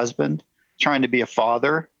be a husband, trying to be a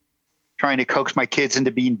father, trying to coax my kids into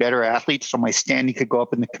being better athletes so my standing could go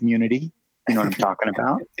up in the community. You know what I'm talking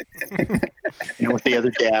about? With the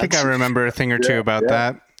other dads. I think I remember a thing or two about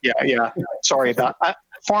that. Yeah. Sorry about that.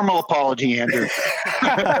 Formal apology, Andrew.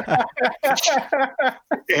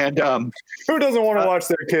 And who doesn't want to watch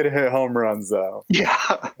their kid hit home runs, though? Yeah.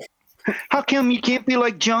 How come you can't be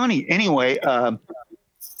like Johnny? Anyway,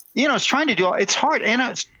 it's trying to do. It's hard, and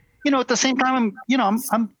it's, at the same time,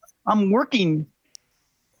 I'm working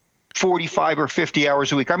 45 or 50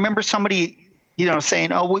 hours a week. I remember somebody,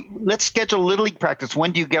 saying, "Oh, let's schedule Little League practice.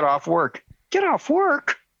 When do you get off work?" Get off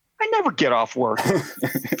work? I never get off work.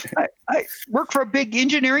 I work for a big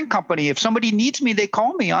engineering company. If somebody needs me, they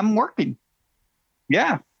call me. I'm working.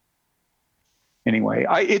 Yeah. Anyway,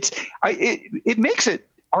 it makes it,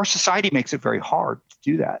 our society makes it very hard to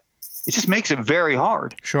do that. It just makes it very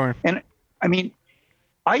hard. Sure. And I mean,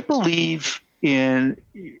 I believe in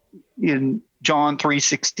John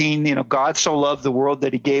 3:16, God so loved the world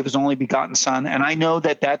that he gave his only begotten son. And I know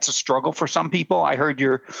that that's a struggle for some people. I heard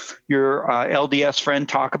your LDS friend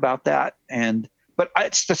talk about that. But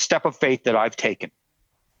it's the step of faith that I've taken.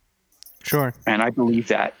 Sure. And I believe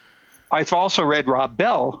that. I've also read Rob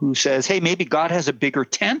Bell, who says, hey, maybe God has a bigger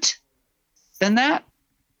tent than that.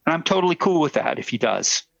 And I'm totally cool with that if he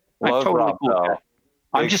does. I'm totally cool with that.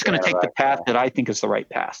 I'm just going to take the path that I think is the right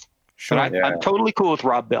path. Sure. But I'm totally cool with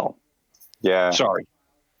Rob Bell. Yeah. Sorry.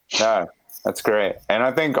 Yeah, that's great. And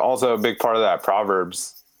I think also a big part of that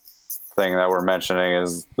Proverbs thing that we're mentioning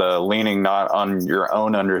is the leaning not on your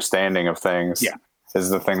own understanding of things is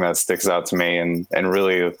the thing that sticks out to me, and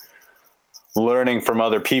really learning from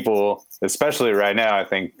other people, especially right now. I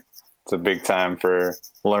think it's a big time for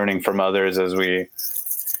learning from others as we,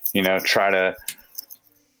 try to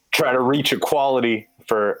reach equality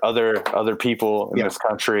for other people in this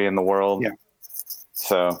country and the world. Yeah.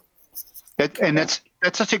 So. That's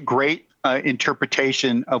such a great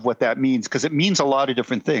interpretation of what that means, because it means a lot of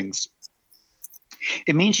different things.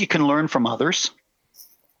 It means you can learn from others.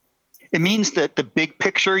 It means that the big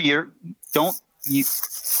picture you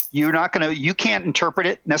can't interpret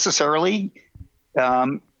it necessarily,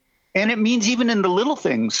 and it means even in the little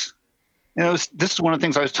things. This is one of the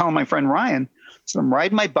things I was telling my friend Ryan. So I'm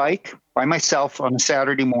riding my bike by myself on a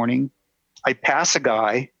Saturday morning. I pass a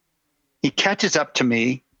guy. He catches up to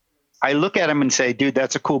me. I look at him and say, dude,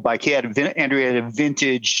 that's a cool bike. Andrew had a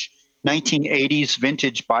vintage 1980s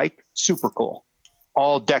vintage bike. Super cool.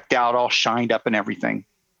 All decked out, all shined up and everything.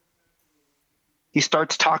 He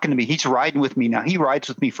starts talking to me. He's riding with me now. He rides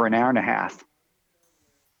with me for an hour and a half,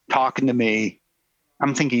 talking to me.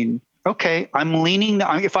 I'm thinking, okay,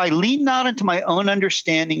 if I lean not into my own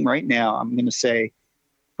understanding right now, I'm going to say,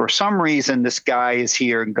 for some reason, this guy is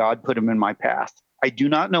here and God put him in my path. I do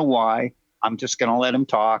not know why. I'm just going to let him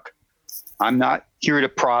talk. I'm not here to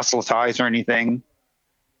proselytize or anything.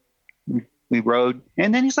 We rode,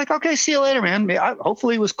 and then he's like, okay, see you later, man.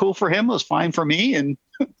 Hopefully it was cool for him. It was fine for me. And,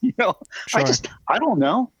 Sure. I don't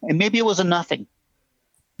know. And maybe it was a nothing,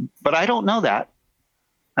 but I don't know that.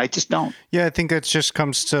 I just don't. Yeah. I think it just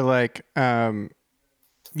comes to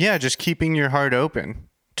just keeping your heart open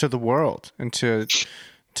to the world and to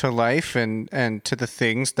life and to the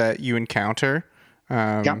things that you encounter.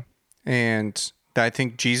 And I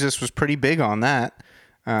think Jesus was pretty big on that.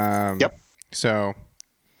 So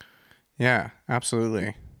yeah,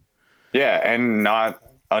 absolutely. Yeah. And not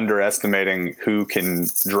underestimating who can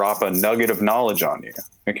drop a nugget of knowledge on you.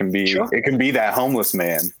 It can be, it can be that homeless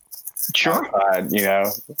man. Sure.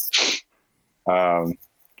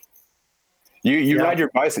 You ride your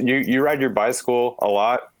bicycle. You ride your bicycle a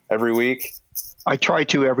lot every week. I try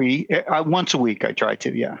to once a week. I try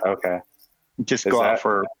to. Yeah. Okay. Just go out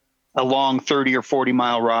for a long 30 or 40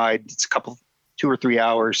 mile ride. It's 2 or 3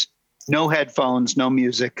 hours. No headphones, no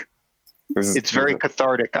music. It's very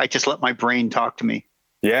cathartic. I just let my brain talk to me.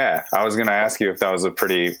 Yeah. I was going to ask you if that was a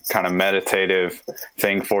pretty kind of meditative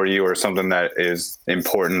thing for you, or something that is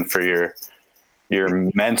important for your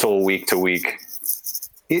mental week to week.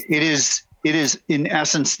 It is in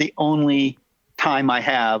essence the only time I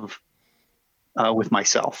have with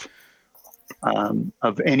myself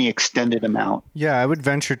of any extended amount. Yeah, I would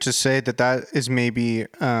venture to say that is maybe,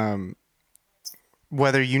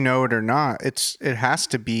 whether you know it or not, it has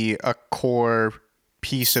to be a core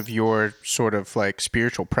piece of your sort of like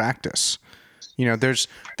spiritual practice. You know, there's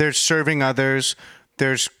serving others,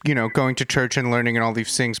 there's, you know, going to church and learning and all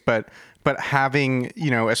these things, but having, you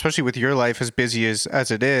know, especially with your life as busy as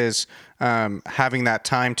it is, having that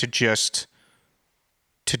time to just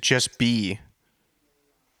be.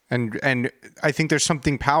 And I think there's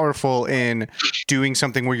something powerful in doing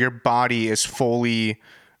something where your body is fully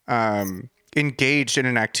engaged in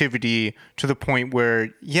an activity to the point where,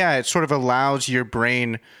 yeah, it sort of allows your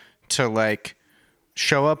brain to like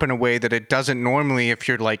show up in a way that it doesn't normally if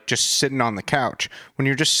you're like just sitting on the couch. When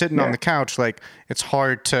you're just sitting on the couch, like it's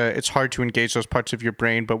hard to engage those parts of your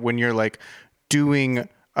brain. But when you're like doing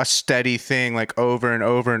a steady thing like over and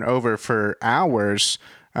over and over for hours,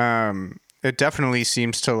 it definitely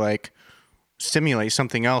seems to like stimulate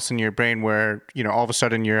something else in your brain where, you know, all of a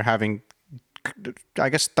sudden you're having, I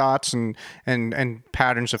guess, thoughts and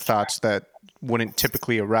patterns of thoughts that wouldn't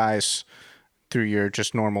typically arise through your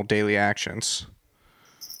just normal daily actions.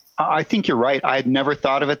 I think you're right. I had never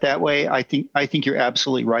thought of it that way. I think you're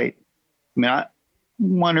absolutely right. I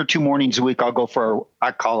mean, 1 or 2 mornings a week, I'll go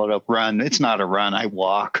I call it a run. It's not a run. I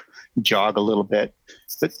walk, jog a little bit,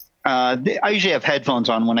 but I usually have headphones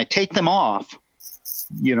on. When I take them off,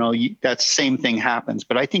 you know, that same thing happens.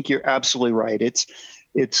 But I think you're absolutely right. It's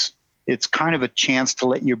kind of a chance to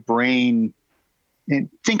let your brain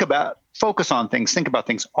focus on things, think about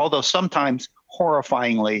things. Although sometimes,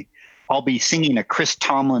 horrifyingly, I'll be singing a Chris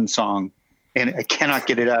Tomlin song and I cannot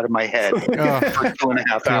get it out of my head for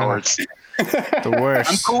 2.5 hours. The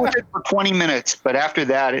worst. I'm cool with it for 20 minutes, but after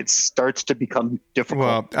that, it starts to become difficult.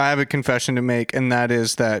 Well, I have a confession to make, and that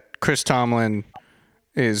is that Chris Tomlin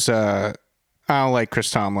is, I don't like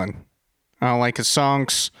Chris Tomlin. I don't like his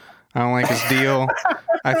songs. I don't like his deal.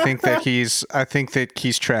 I think that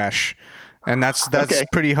he's trash, and that's okay.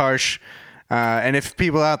 Pretty harsh. And if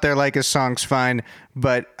people out there like his songs, fine.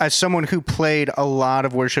 But as someone who played a lot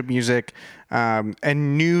of worship music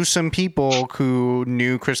and knew some people who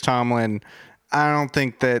knew Chris Tomlin, I don't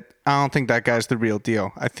think that guy's the real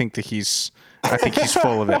deal. I think he's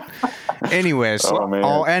full of it. Anyways,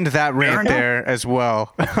 I'll end that rant there as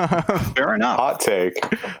well. Fair enough.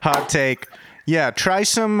 Hot take. Yeah, try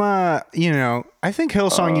some. You know, I think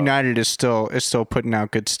Hillsong United is still putting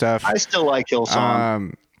out good stuff. I still like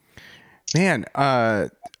Hillsong. Man,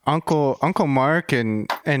 Uncle Mark and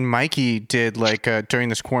Mikey did like during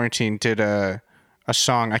this quarantine did a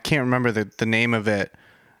song. I can't remember the name of it.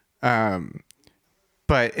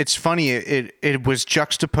 But it's funny. It was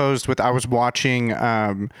juxtaposed with, I was watching. Do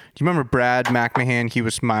you remember Brad McMahon? He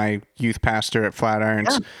was my youth pastor at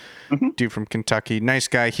Flatirons. Yeah. Mm-hmm. Dude from Kentucky, nice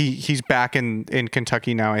guy. He's back in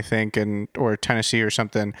Kentucky now, I think, or Tennessee or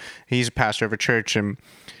something. He's a pastor of a church, and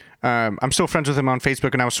I'm still friends with him on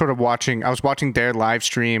Facebook. And I was watching their live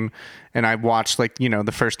stream, and I watched like, you know,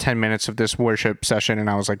 the first 10 minutes of this worship session, and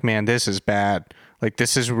I was like, man, this is bad. Like,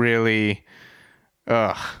 this is really,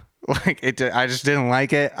 like it. I just didn't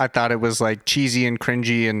like it. I thought it was like cheesy and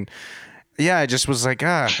cringy, and yeah, I just was like,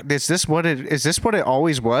 is this what it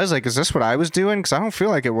always was? Like, is this what I was doing? Because I don't feel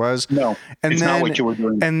like it was. No, it's not what you were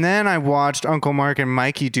doing. And then I watched Uncle Mark and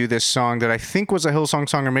Mikey do this song that I think was a Hillsong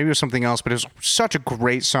song, or maybe it was something else, but it was such a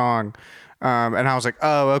great song. And I was like,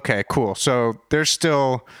 oh, okay, cool. So there's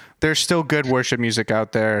still good worship music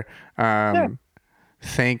out there.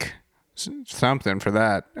 Thank something for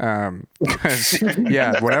that. Because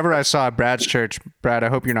yeah, whatever I saw at Brad's church, Brad, I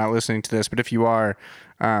hope you're not listening to this, but if you are,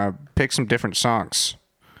 pick some different songs.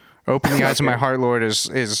 Open the Eyes of My Heart, Lord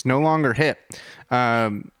is no longer hip.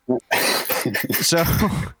 Well, So,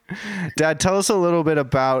 Dad, tell us a little bit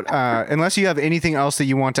about, unless you have anything else that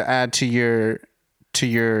you want to add to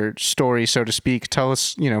your story, so to speak. Tell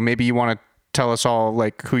us, maybe you want to tell us all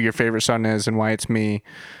like who your favorite son is and why it's me.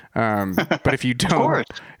 But if you don't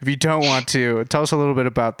want to, tell us a little bit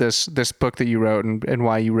about this book that you wrote and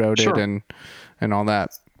why you wrote it and all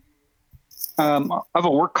that. I have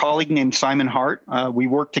a work colleague named Simon Hart. We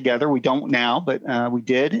work together. We don't now, but we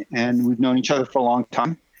did, and we've known each other for a long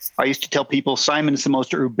time. I used to tell people Simon is the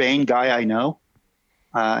most urbane guy I know.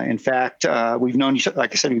 In fact, we've known each other,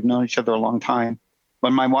 like I said, we've known each other a long time.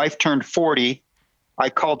 When my wife turned 40, I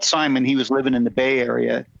called Simon. He was living in the Bay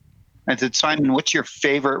Area. I said, Simon, what's your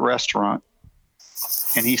favorite restaurant?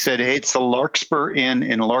 And he said, hey, it's the Larkspur Inn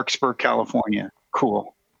in Larkspur, California.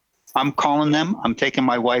 Cool. I'm calling them. I'm taking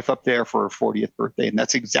my wife up there for her 40th birthday. And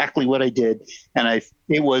that's exactly what I did. And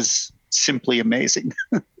it was simply amazing.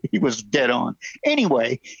 He was dead on.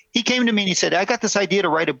 Anyway, he came to me and he said, I got this idea to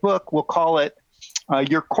write a book. We'll call it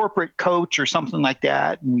Your Corporate Coach or something like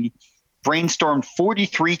that. And we brainstormed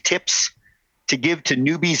 43 tips to give to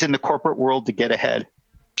newbies in the corporate world to get ahead.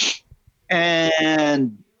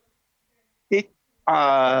 And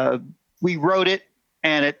we wrote it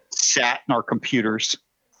and it sat in our computers.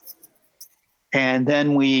 And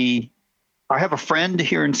then I have a friend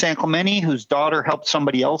here in San Clemente whose daughter helped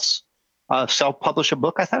somebody else self-publish a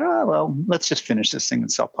book. I thought, oh, well, let's just finish this thing and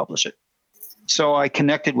self-publish it. So I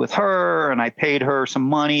connected with her and I paid her some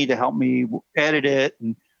money to help me edit it.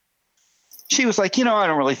 And she was like, I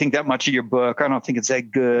don't really think that much of your book. I don't think it's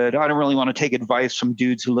that good. I don't really want to take advice from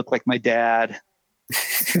dudes who look like my dad.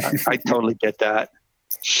 I totally get that.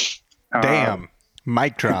 Damn.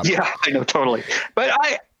 Mic drop. Yeah, I know, totally. But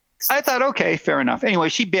I thought, okay, fair enough. Anyway,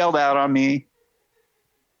 she bailed out on me.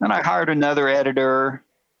 Then I hired another editor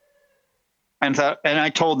and I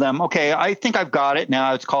told them, okay, I think I've got it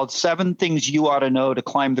now. It's called 7 Things You Ought to Know to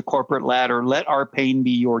Climb the Corporate Ladder. Let Our Pain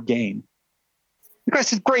Be Your Gain. The guy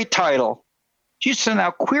said, great title. She used to send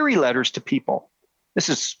out query letters to people. This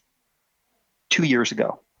is 2 years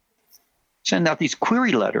ago. Send out these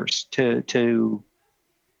query letters to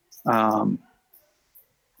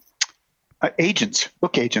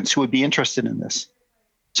book agents who would be interested in this.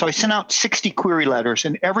 So I sent out 60 query letters,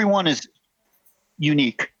 and every one is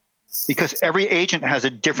unique because every agent has a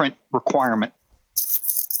different requirement.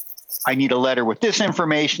 I need a letter with this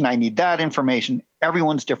information. I need that information.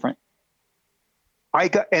 Everyone's different.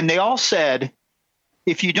 And they all said,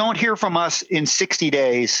 if you don't hear from us in 60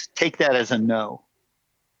 days, take that as a no.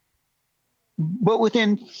 But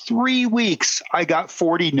within 3 weeks, I got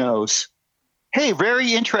 40 no's. Hey,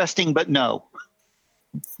 very interesting, but no,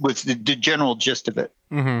 was the general gist of it.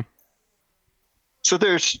 Mm-hmm. So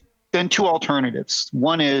there's then 2 alternatives.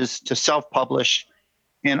 One is to self-publish.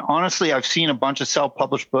 And honestly, I've seen a bunch of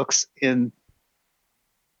self-published books I'm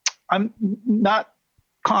not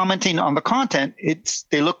commenting on the content.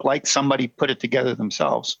 They look like somebody put it together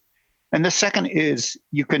themselves. And the second is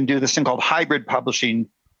you can do this thing called hybrid publishing,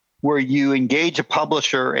 where you engage a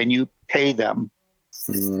publisher and you pay them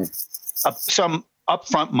some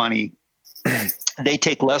upfront money. They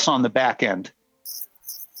take less on the back end.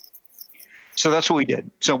 So that's what we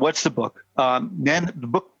did. So what's the book? Then the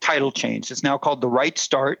book title changed. It's now called The Right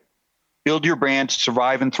Start: Build Your Brand to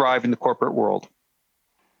Survive and Thrive in the Corporate World.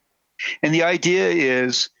 And the idea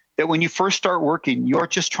is that when you first start working, you're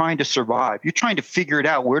just trying to survive. You're trying to figure it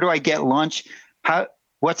out. Where do I get lunch?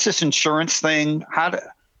 What's this insurance thing?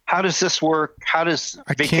 How does this work? How does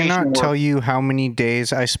vacation work? I cannot tell you how many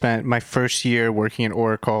days I spent my first year working at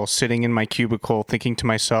Oracle, sitting in my cubicle, thinking to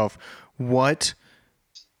myself, what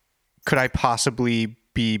could I possibly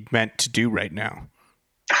be meant to do right now?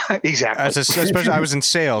 Exactly. Especially I was in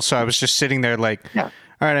sales, so I was just sitting there like, all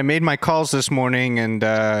right, I made my calls this morning and,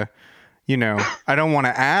 I don't want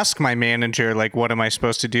to ask my manager, like, what am I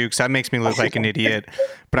supposed to do? Because that makes me look like an idiot.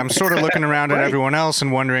 But I'm sort of looking around at everyone else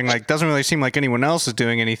and wondering, like, doesn't really seem like anyone else is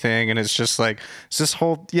doing anything. And it's just like, it's this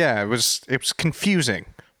whole, it was confusing.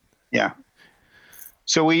 Yeah.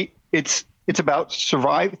 So it's about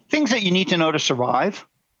things that you need to know to survive,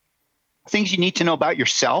 things you need to know about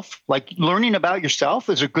yourself. Like learning about yourself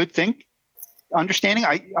is a good thing. Understanding,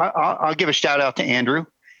 I'll give a shout out to Andrew.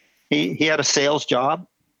 He had a sales job.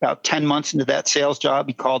 About 10 months into that sales job,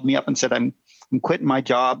 he called me up and said, I'm quitting my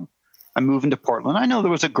job. I'm moving to Portland. I know there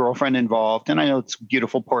was a girlfriend involved, and I know it's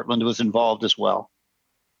beautiful Portland was involved as well.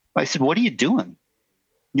 I said, what are you doing?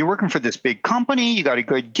 You're working for this big company. You got a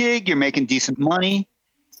good gig. You're making decent money.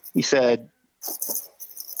 He said,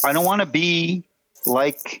 I don't want to be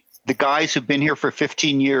like the guys who've been here for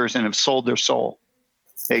 15 years and have sold their soul.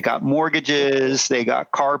 They got mortgages, they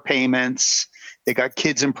got car payments, they got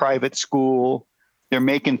kids in private school. They're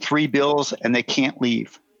making 3 bills and they can't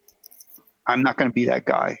leave. I'm not going to be that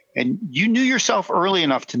guy. And you knew yourself early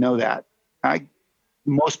enough to know that.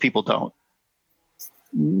 Most people don't.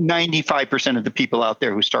 95% of the people out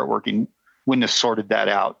there who start working wouldn't have sorted that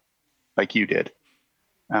out like you did.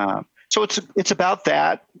 So it's about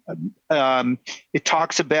that. It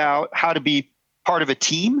talks about how to be part of a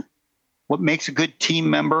team, what makes a good team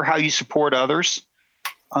member, how you support others,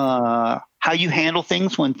 how you handle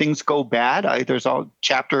things when things go bad. There's a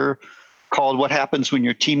chapter called What Happens When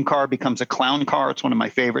Your Team Car Becomes a Clown Car. It's one of my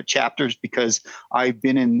favorite chapters because I've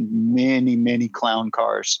been in many, many clown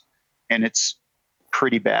cars, and it's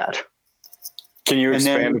pretty bad. Can you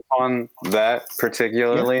expand upon that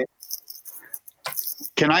particularly? Yeah.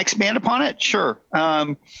 Can I expand upon it? Sure.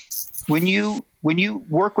 When you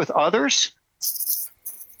work with others,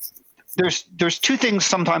 there's 2 things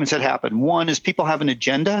sometimes that happen. One is people have an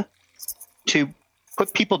agenda to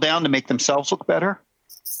put people down to make themselves look better,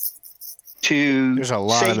 to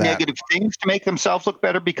say negative things to make themselves look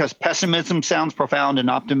better, because pessimism sounds profound and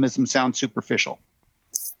optimism sounds superficial.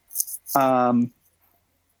 And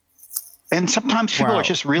sometimes people are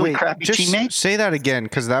just really crappy teammates. Say that again,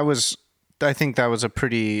 because I think that was a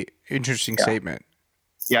pretty interesting statement.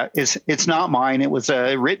 Yeah, it's not mine. It was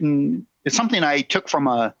it's something I took from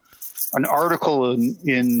an article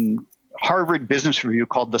in Harvard Business Review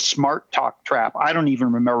called The Smart Talk Trap. I don't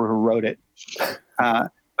even remember who wrote it.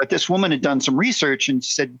 But this woman had done some research and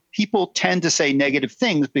said people tend to say negative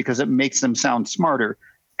things because it makes them sound smarter.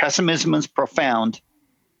 Pessimism is profound.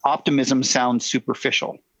 Optimism sounds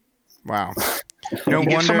superficial. Wow. No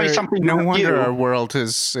wonder our world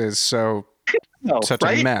is such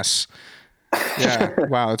a mess. Yeah.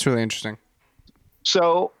 Wow. It's really interesting.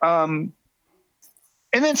 So, and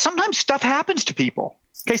then sometimes stuff happens to people.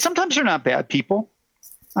 Okay. Sometimes they're not bad people.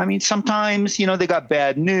 I mean, sometimes, they got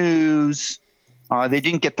bad news. They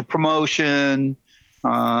didn't get the promotion.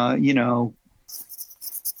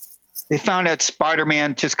 They found out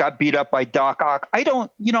Spider-Man just got beat up by Doc Ock.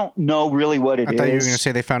 You don't know really what it is. I thought you were going to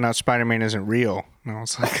say they found out Spider-Man isn't real. And I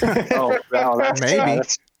was like, oh, well, maybe.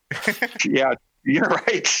 Yeah, you're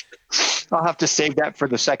right. I'll have to save that for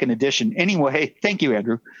the second edition. Anyway, thank you,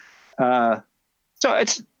 Andrew. So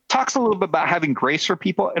it talks a little bit about having grace for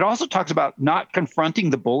people. It also talks about not confronting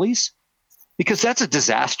the bullies, because that's a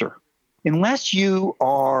disaster. Unless you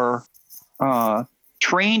are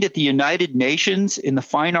trained at the United Nations in the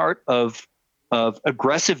fine art of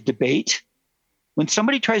aggressive debate, when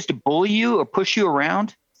somebody tries to bully you or push you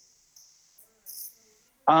around,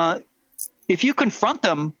 if you confront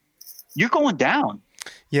them, you're going down.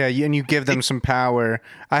 Yeah, and you give them some power.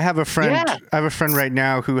 I have a friend. Yeah. I have a friend right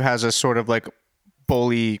now who has a sort of like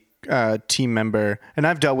bully team member, and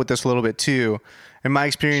I've dealt with this a little bit too. And my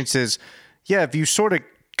experience is, if you sort of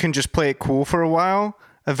can just play it cool for a while,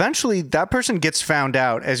 eventually that person gets found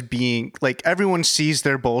out as being like, everyone sees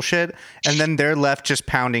their bullshit, and then they're left just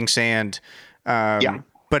pounding sand.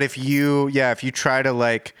 But if you try to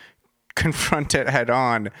like confront it head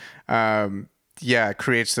on, it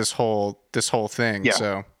creates this whole thing. Yeah.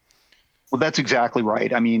 So, well, that's exactly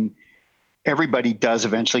right. I mean, everybody does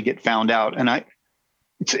eventually get found out, and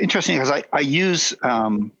it's interesting because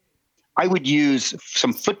I would use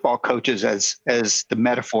some football coaches as the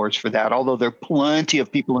metaphors for that, although there are plenty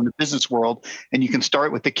of people in the business world, and you can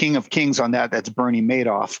start with the king of kings on that. That's Bernie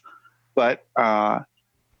Madoff. But there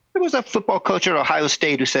was a football coach at Ohio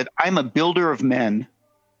State who said, "I'm a builder of men.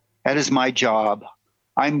 That is my job.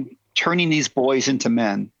 I'm turning these boys into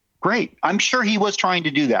men." Great. I'm sure he was trying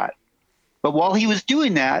to do that. But while he was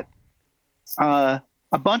doing that, a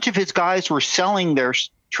bunch of his guys were selling their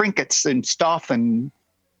trinkets and stuff and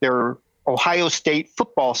their Ohio State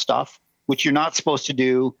football stuff, which you're not supposed to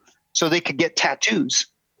do, so they could get tattoos.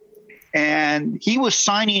 And he was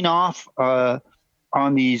signing off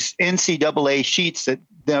on these NCAA sheets that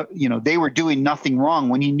they were doing nothing wrong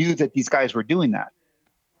when he knew that these guys were doing that.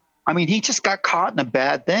 I mean, he just got caught in a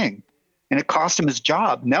bad thing, and it cost him his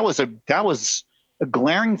job. And that was a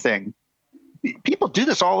glaring thing. People do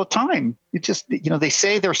this all the time. It just, they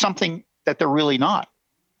say they're something that they're really not.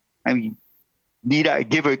 I mean, need I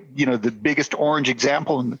give the biggest orange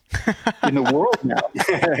example in the world now?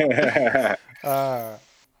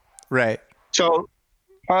 Right. So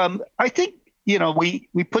I think,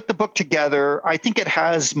 we put the book together. I think it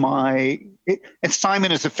has and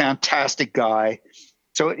Simon is a fantastic guy.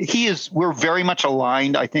 So we're very much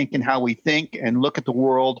aligned, I think, in how we think and look at the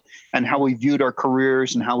world and how we viewed our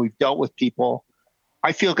careers and how we've dealt with people.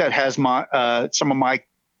 I feel that has some of my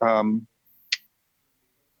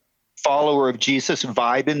follower of Jesus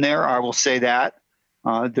vibe in there. I will say that.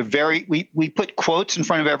 We put quotes in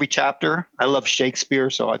front of every chapter. I love Shakespeare,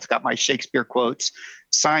 so it's got my Shakespeare quotes.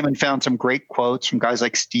 Simon found some great quotes from guys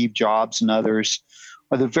like Steve Jobs and others.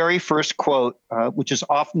 The very first quote, which is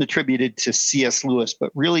often attributed to C.S. Lewis,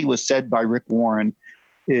 but really was said by Rick Warren,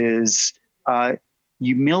 is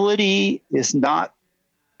humility is not.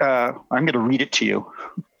 I'm going to read it to you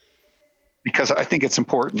because I think it's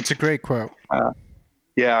important. It's a great quote.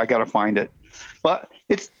 Yeah, I got to find it, but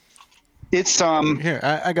it's here.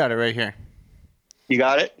 I got it right here. You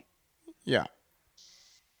got it? Yeah.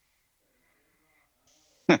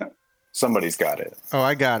 Somebody's got it. Oh,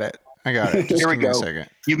 I got it. Just Here we give me go. a second.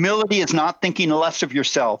 Humility is not thinking less of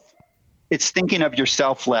yourself. It's thinking of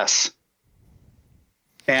yourself less.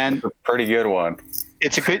 And That's a pretty good one.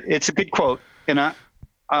 it's a good quote. And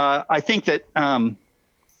I think that,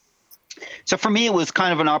 so for me, it was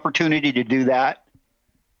kind of an opportunity to do that.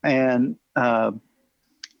 And I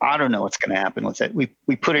don't know what's going to happen with it.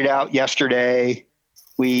 We put it out yesterday.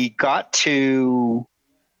 We got to,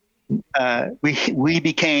 we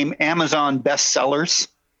became Amazon bestsellers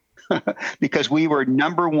because we were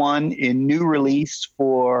 #1 in new release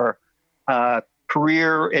for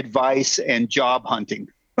career advice and job hunting.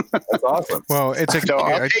 That's awesome. Well, it's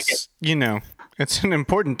it's an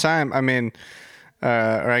important time. I mean,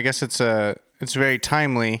 or I guess it's very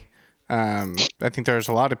timely. I think there's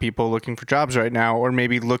a lot of people looking for jobs right now, or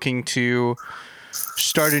maybe looking to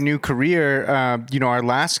start a new career. Our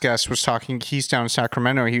last guest was talking. He's down in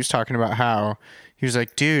Sacramento. He was talking about how he was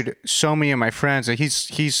like, dude, so many of my friends.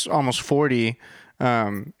 He's almost 40.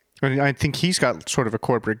 I think he's got sort of a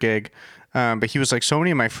corporate gig, but he was like, so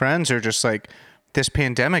many of my friends are just like, this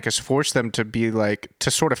pandemic has forced them to be like,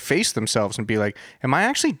 to sort of face themselves and be like, am I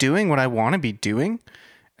actually doing what I want to be doing?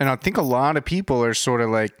 And I think a lot of people are sort of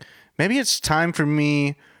like, maybe it's time for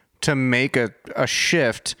me to make a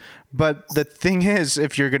shift. But the thing is,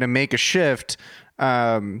 if you're going to make a shift,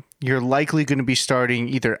 you're likely going to be starting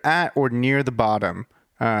either at or near the bottom.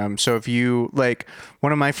 So if you, like,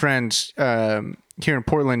 one of my friends here in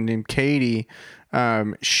Portland named Katie,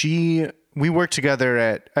 we worked together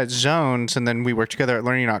at Zones, and then we worked together at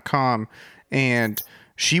learning.com. And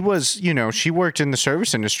she was, she worked in the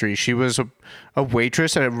service industry. She was a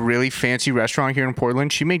waitress at a really fancy restaurant here in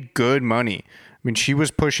Portland. She made good money. I mean, she was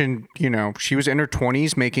pushing, she was in her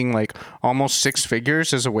 20s making like almost 6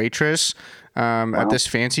 figures as a waitress at this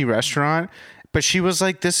fancy restaurant. But she was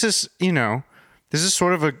like, this is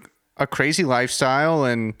sort of a crazy lifestyle.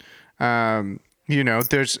 And,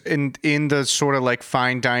 there's in the sort of like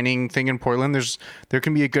fine dining thing in Portland, there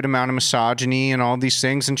can be a good amount of misogyny and all these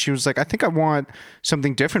things. And she was like, I think I want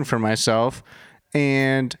something different for myself.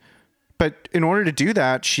 But in order to do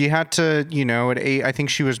that, she had to, at 8, I think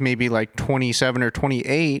she was maybe like 27 or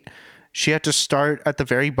 28. She had to start at the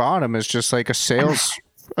very bottom as just like a sales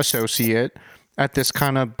associate at this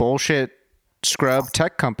kind of bullshit scrub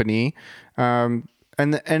tech company. And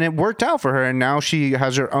it worked out for her. And now she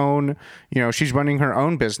has her own, she's running her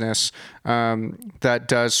own business that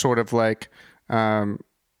does sort of like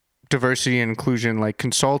diversity and inclusion, like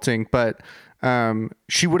consulting. But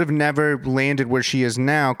she would have never landed where she is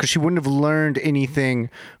now because she wouldn't have learned anything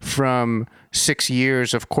from 6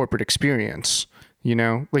 years of corporate experience. She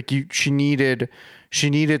needed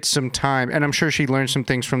some time, and I'm sure she learned some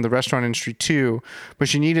things from the restaurant industry too, but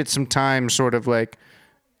she needed some time sort of like,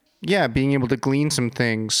 being able to glean some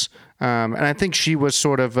things. And I think she was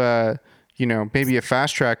sort of, maybe a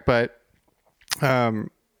fast track, but,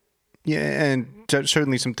 and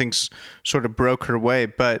certainly some things sort of broke her way,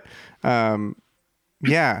 but, I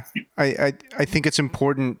think it's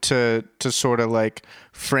important to sort of like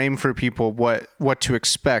frame for people what to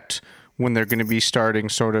expect when they're going to be starting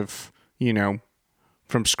sort of,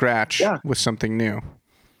 from scratch with something new.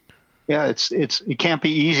 Yeah, it can't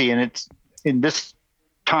be easy, and it's in this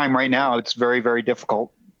time right now, it's very, very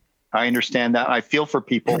difficult. I understand that. I feel for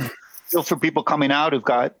people. Coming out who've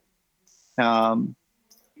got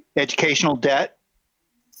educational debt.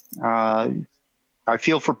 I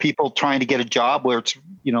feel for people trying to get a job where it's,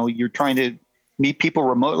 you're trying to meet people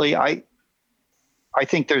remotely. I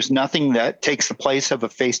think there's nothing that takes the place of a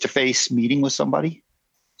face-to-face meeting with somebody.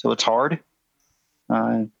 So it's hard.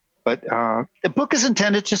 But the book is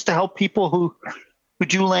intended just to help people who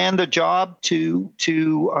do land a job to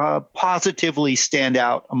positively stand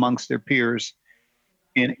out amongst their peers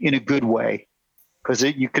in a good way, because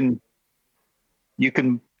you can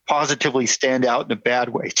positively stand out in a bad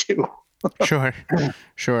way too.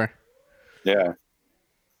 Sure. Yeah.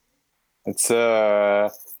 It's I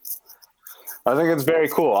think it's very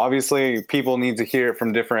cool. Obviously, people need to hear it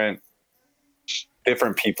from different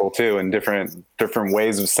different people too, and different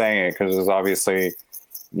ways of saying it. Because there's obviously,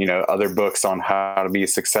 other books on how to be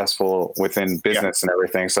successful within business and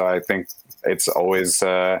everything. So I think it's always,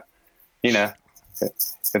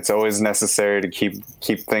 it's always necessary to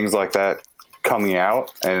keep things like that coming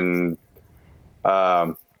out. And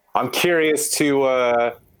I'm curious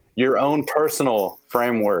to your own personal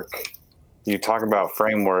framework. You talk about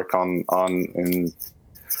framework in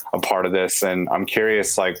a part of this, and I'm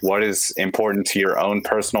curious, like, what is important to your own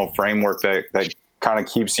personal framework that kind of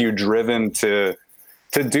keeps you driven to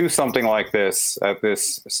do something like this at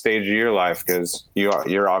this stage of your life? Because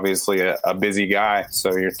you're obviously a busy guy,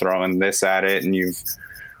 so you're throwing this at it, and you've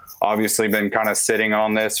obviously been kind of sitting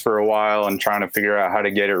on this for a while and trying to figure out how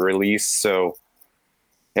to get it released. So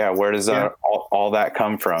yeah, where does all that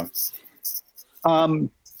come from? Again,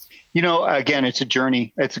 it's a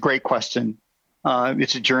journey. It's a great question.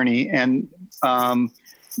 It's a journey. And,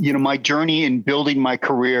 my journey in building my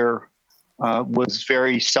career was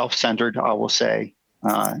very self-centered, I will say,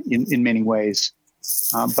 in many ways.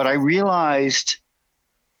 But I realized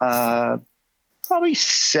probably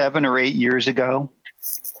 7 or 8 years ago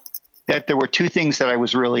that there were two things that I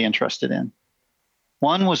was really interested in.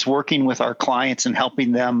 One was working with our clients and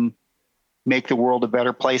helping them make the world a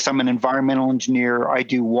better place. I'm an environmental engineer. I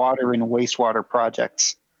do water and wastewater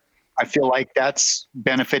projects. I feel like that's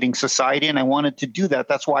benefiting society, and I wanted to do that.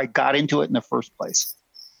 That's why I got into it in the first place.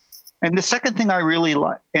 And the second thing I really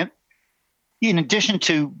like, and in addition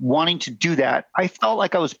to wanting to do that, I felt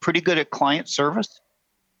like I was pretty good at client service.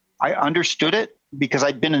 I understood it because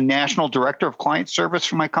I'd been a national director of client service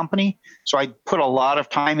for my company. So I put a lot of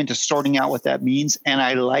time into sorting out what that means, and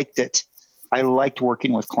I liked it. I liked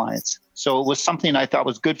working with clients. So it was something I thought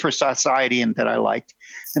was good for society and that I liked.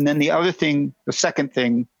 And then the second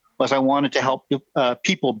thing was I wanted to help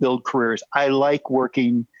people build careers. I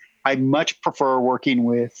much prefer working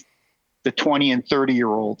with the 20 and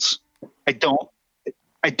 30-year-olds. I don't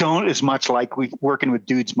as much like working with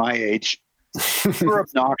dudes my age. We're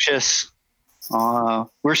obnoxious.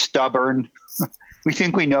 We're stubborn. We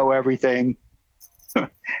think we know everything.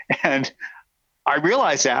 And I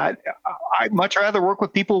realize that I'd much rather work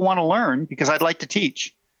with people who want to learn because I'd like to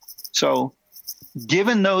teach. So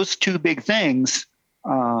given those two big things,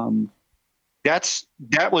 that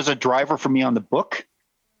was a driver for me on the book.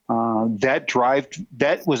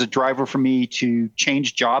 That was a driver for me to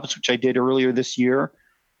change jobs, which I did earlier this year,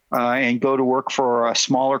 and go to work for a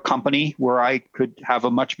smaller company where I could have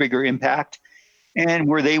a much bigger impact and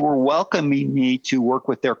where they were welcoming me to work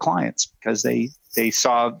with their clients because they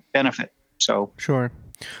saw benefit. So sure.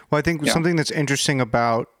 Well, I think something that's interesting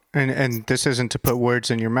about, and this isn't to put words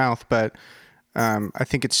in your mouth, but I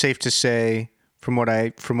think it's safe to say from what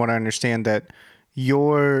I understand that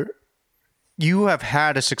you have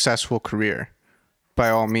had a successful career by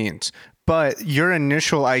all means, but your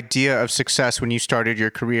initial idea of success when you started your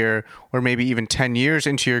career, or maybe even 10 years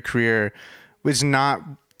into your career, was not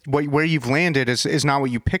where you've landed is not what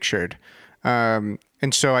you pictured.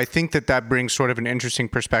 And so I think that brings sort of an interesting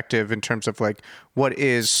perspective in terms of like what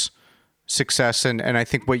is success. And I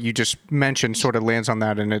think what you just mentioned sort of lands on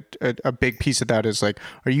that. And a big piece of that is like,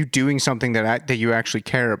 are you doing something that you actually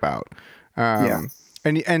care about? And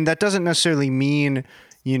that doesn't necessarily mean,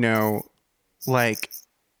 like,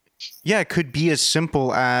 it could be as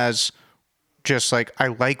simple as just like, I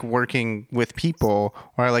like working with people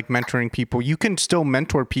or I like mentoring people. You can still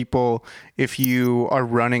mentor people if you are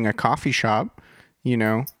running a coffee shop,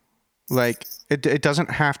 like it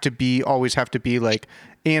doesn't always have to be like,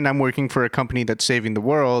 and I'm working for a company that's saving the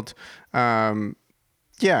world. There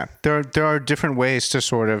are different ways to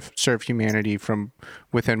sort of serve humanity from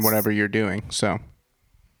within whatever you're doing. So.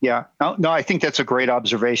 Yeah, no, I think that's a great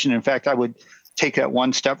observation. In fact, I would take that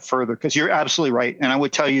one step further because you're absolutely right. And I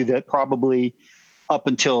would tell you that probably up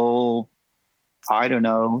until,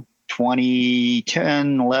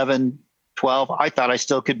 2010, 11, 12, I thought I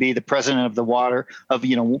still could be the president of the water of,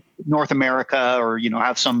 North America or,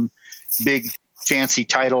 have some big fancy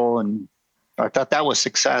title. And I thought that was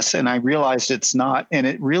success. And I realized it's not. And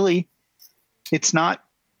it's not.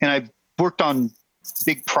 And I've worked on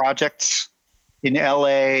big projects in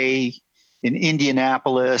LA, in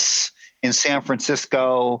Indianapolis, in San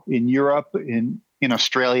Francisco, in Europe, in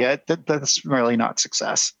Australia. That's really not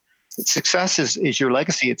success. Success is your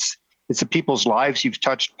legacy. It's the people's lives you've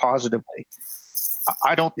touched positively.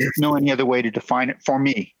 I don't know any other way to define it for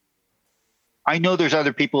me. I know there's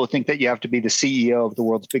other people who think that you have to be the CEO of the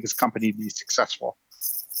world's biggest company to be successful.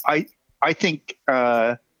 I think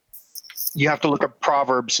you have to look at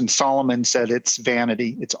Proverbs, and Solomon said it's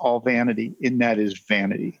vanity. It's all vanity. In that is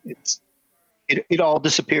vanity. It all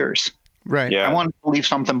disappears. Right. Yeah. I want to leave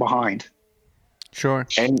something behind. Sure.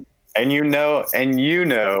 And you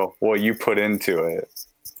know what you put into it.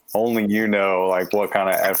 Only you know like what kind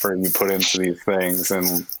of effort you put into these things,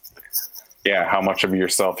 and how much of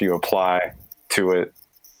yourself you apply to it.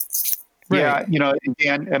 Right. Yeah,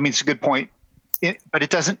 Dan, I mean, it's a good point. But it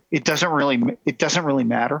doesn't really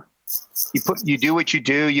matter. You do what you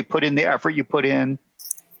do. You put in the effort you put in.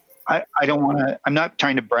 I don't want to. I'm not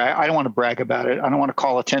trying to brag. I don't want to brag about it. I don't want to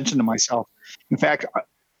call attention to myself. In fact,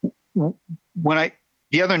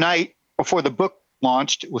 the other night before the book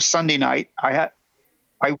launched, it was Sunday night.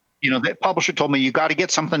 The publisher told me, you got to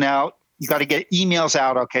get something out. You got to get emails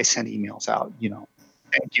out. Okay, send emails out.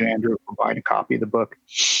 Thank you, Andrew, for buying a copy of the book.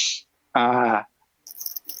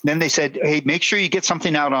 Then they said, hey, make sure you get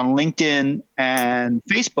something out on LinkedIn and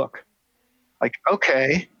Facebook. Like,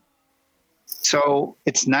 okay. So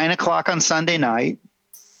it's 9:00 on Sunday night.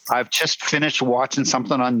 I've just finished watching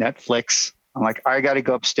something on Netflix. I'm like, I got to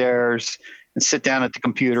go upstairs and sit down at the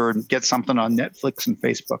computer and get something on Netflix and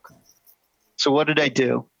Facebook. So what did I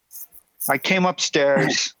do? I came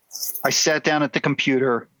upstairs. I sat down at the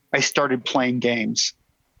computer. I started playing games.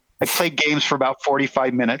 I played games for about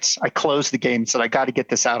 45 minutes. I closed the game and said, I got to get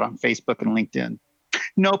this out on Facebook and LinkedIn.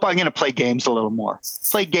 Nope, I'm going to play games a little more.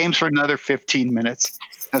 Play games for another 15 minutes.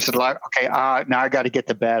 I said, okay, now I got to get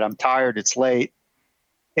to bed. I'm tired. It's late.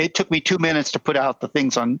 It took me 2 minutes to put out the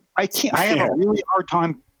things on. I have a really hard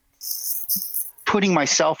time putting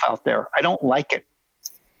myself out there. I don't like it.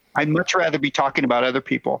 I'd much rather be talking about other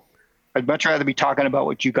people. I'd much rather be talking about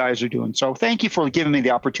what you guys are doing. So thank you for giving me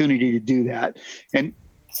the opportunity to do that. And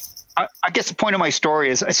I guess the point of my story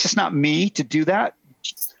is it's just not me to do that.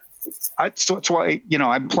 So it's why,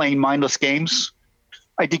 I'm playing mindless games.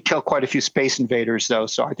 I did kill quite a few space invaders, though,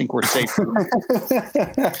 so I think we're safe.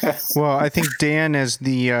 Well, I think Dan, as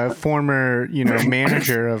the former,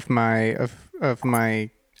 manager of my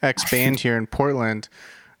ex band here in Portland,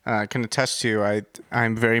 can attest to.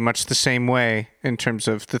 I'm very much the same way in terms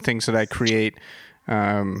of the things that I create.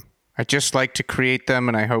 I just like to create them,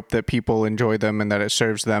 and I hope that people enjoy them and that it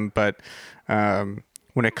serves them. But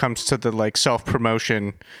when it comes to the self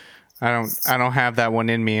promotion, I don't have that one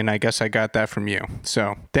in me, and I guess I got that from you.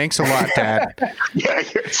 So thanks a lot, Dad. Yeah,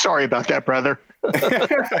 sorry about that, brother.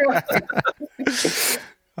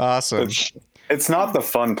 Awesome. It's not the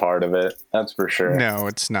fun part of it, that's for sure. No,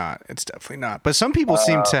 it's not. It's definitely not. But some people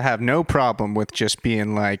seem to have no problem with just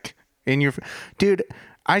being in your... Dude,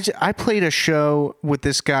 I played a show with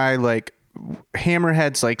this guy,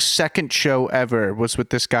 Hammerhead's second show ever was with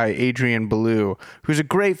this guy, Adrian Ballou, who's a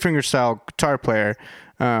great fingerstyle guitar player.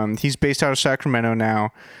 He's based out of Sacramento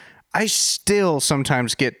now. I still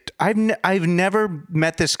sometimes I've never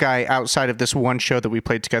met this guy outside of this one show that we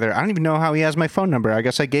played together. I don't even know how he has my phone number. I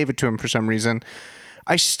guess I gave it to him for some reason.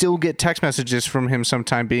 I still get text messages from him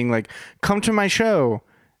sometime being like, come to my show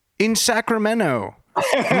in Sacramento.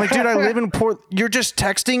 I'm like, dude, I live in You're just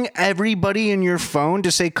texting everybody in your phone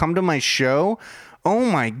to say, come to my show? Oh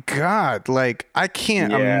my God. I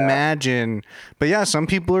can't imagine. But yeah, some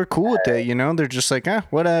people are cool with it, They're just like,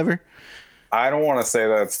 whatever. I don't want to say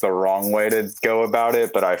that's the wrong way to go about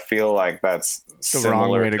it, but I feel like that's the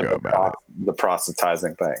wrong way to go about the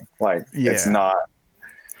proselytizing thing.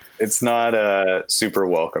 It's not super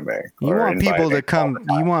welcoming. You want people to come.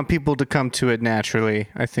 You want people to come to it naturally.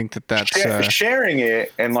 I think that's sharing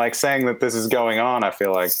it and saying that this is going on. I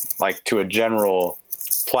feel like to a general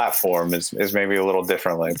platform is maybe a little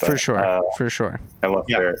differently. But, for sure.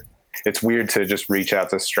 It's weird to just reach out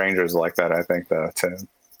to strangers like that. I think though to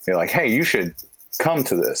be like, hey, you should come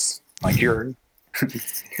to this. You're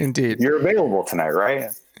indeed you're available tonight, right?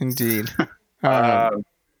 Indeed. But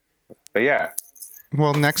yeah.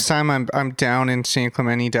 Well, next time I'm down in San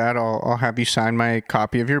Clemente, Dad, I'll have you sign my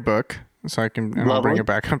copy of your book so I can I'll bring it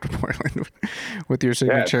back up to Portland with your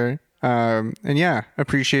signature. Yeah.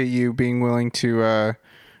 Appreciate you being willing to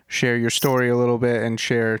share your story a little bit and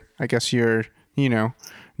share, I guess, your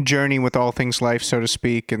journey with all things life, so to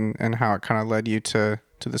speak, and how it kind of led you to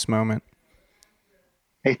this moment.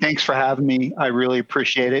 Hey, thanks for having me. I really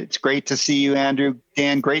appreciate it. It's great to see you, Andrew.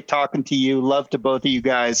 Dan, great talking to you. Love to both of you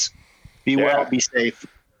guys. Be well, be safe.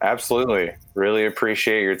 Absolutely. Really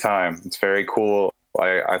appreciate your time. It's very cool.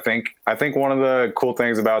 I think one of the cool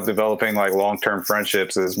things about developing long-term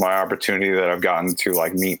friendships is my opportunity that I've gotten to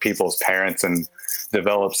meet people's parents and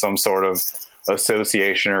develop some sort of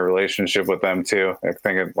association or relationship with them too. I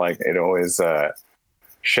think it always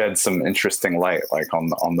sheds some interesting light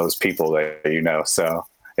on those people that So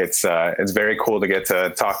it's very cool to get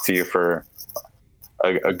to talk to you for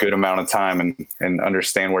a good amount of time and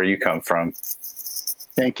understand where you come from.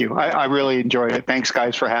 Thank you. I really enjoyed it. Thanks,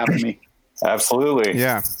 guys, for having me. Absolutely.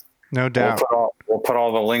 Yeah, no doubt. We'll put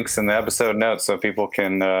all the links in the episode notes so people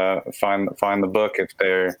can find the book if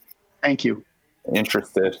they're Thank you.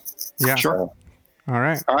 interested. Yeah. Sure. All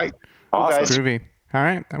right. All right. Awesome. Guys. Groovy. All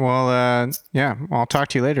right. Well, yeah, I'll talk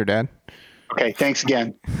to you later, Dad. Okay. Thanks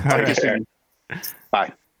again. Talk to you soon.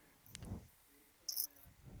 Bye.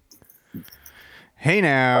 Hey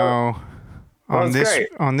now. Well, that's great.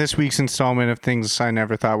 On this week's installment of Things I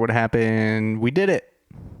Never Thought Would Happen, we did it.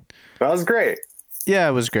 That was great. Yeah,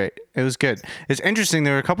 it was great. It was good. It's interesting.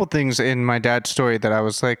 There were a couple things in my dad's story that I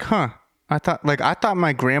was like, huh. I thought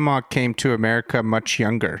my grandma came to America much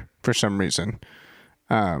younger for some reason.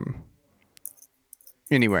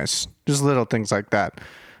 Anyways, just little things like that.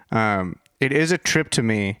 It is a trip to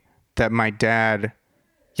me that my dad,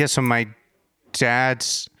 so my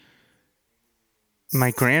dad's,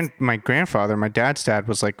 my grandfather, my dad's dad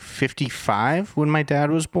was like 55 when my dad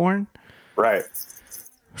was born. Right.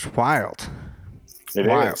 It's wild. It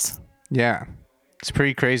wild. is. Yeah. It's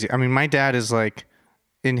pretty crazy. I mean, my dad is like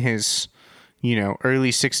in his,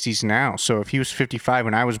 early 60s now. So if he was 55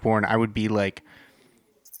 when I was born, I would be like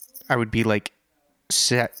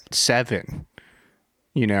 7,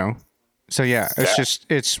 So yeah, it's just,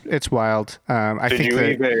 it's wild.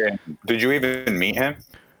 Did you even meet him?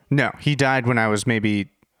 No, he died when I was maybe,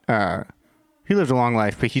 he lived a long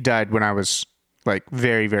life, but he died when I was like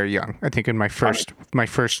very, very young. I think in my first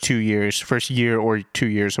 2 years, first year or 2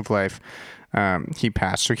 years of life, he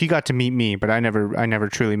passed. So he got to meet me, but I never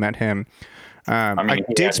truly met him. I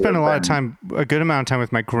did spend a good amount of time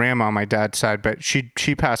with my grandma on my dad's side, but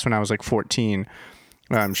she passed when I was like 14.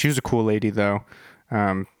 She was a cool lady though.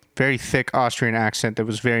 Very thick Austrian accent that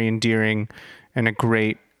was very endearing and a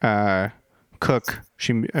great, cook.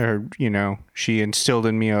 She instilled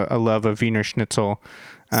in me a love of Wiener Schnitzel.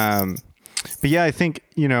 But yeah, I think,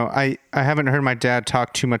 I haven't heard my dad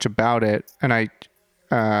talk too much about it, and I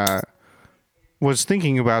was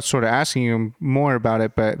thinking about sort of asking him more about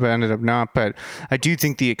it, but ended up not. But I do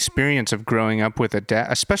think the experience of growing up with a dad,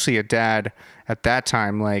 especially a dad at that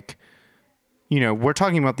time, like, we're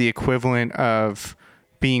talking about the equivalent of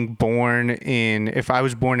being born if I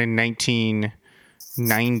was born in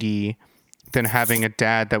 1990, then having a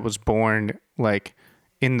dad that was born like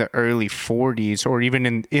in the early 40s or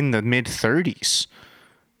even in the mid 30s,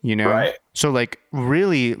 Right. So like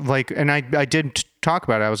really like, and I did talk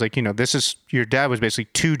about it. I was like, your dad was basically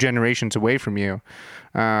 2 generations away from you.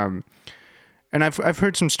 And I've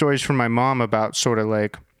heard some stories from my mom about sort of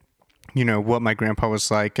like, what my grandpa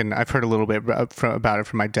was like. And I've heard a little bit about it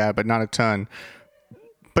from my dad, but not a ton.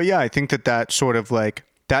 But yeah, I think that sort of like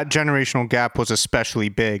that generational gap was especially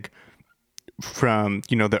big from,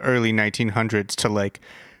 the early 1900s to like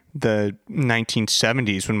the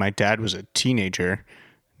 1970s when my dad was a teenager,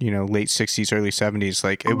 late 60s, early 70s.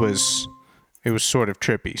 Like it was sort of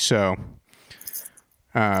trippy. So,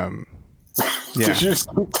 yeah. Did you just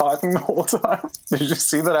keep talking the whole time? Did you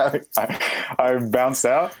see that I bounced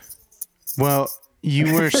out? Well,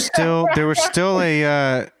 you were still, there was still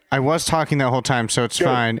I was talking that whole time, so it's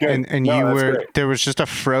fine. Good. And No, you that's were, great. there was just a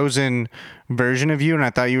frozen version of you, and I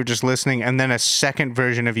thought you were just listening. And then a second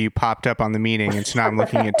version of you popped up on the meeting. And so now I'm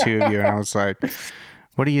looking at 2 of you, and I was like,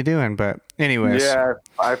 what are you doing? But anyways. Yeah,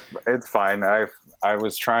 it's fine. I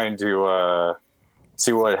was trying to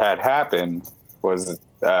see what had happened.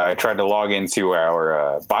 I tried to log into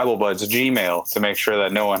our Bible Buds Gmail to make sure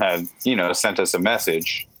that no one had, sent us a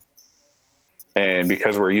message. And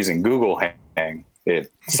because we're using Google Hang, it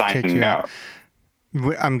signed me out.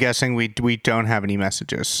 I'm guessing we don't have any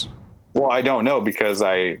messages. Well, I don't know because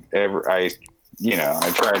I tried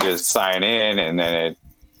to sign in and then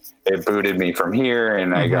it booted me from here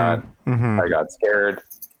and I got scared.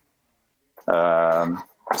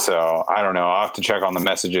 So I don't know. I'll have to check on the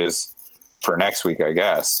messages for next week, I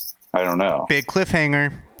guess. I don't know. Big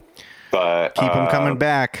cliffhanger. But keep them coming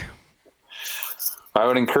back. I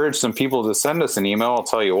would encourage some people to send us an email. I'll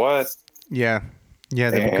tell you what. Yeah,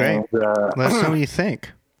 that'd be great. Let us know what you think.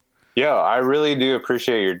 Yeah, I really do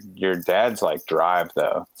appreciate your dad's like drive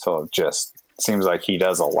though. So it just seems like he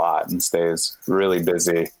does a lot and stays really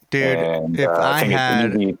busy. Dude, and, if I think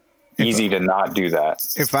had it's easy to not do that.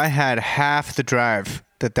 If I had half the drive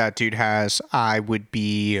that dude has, I would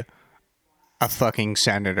be a fucking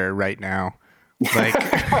senator right now. Like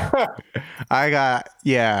I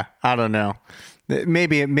don't know.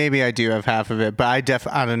 Maybe I do have half of it, but I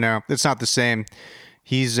don't know. It's not the same.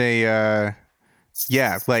 He's like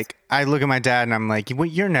I look at my dad and I'm like, well,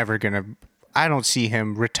 you're never gonna. I don't see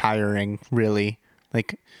him retiring really.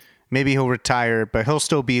 Like maybe he'll retire, but he'll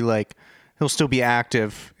still be like he'll still be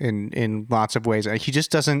active in lots of ways. He just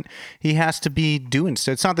doesn't. He has to be doing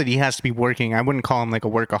stuff. It's not that he has to be working. I wouldn't call him like a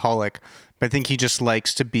workaholic, but I think he just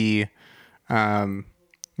likes to be.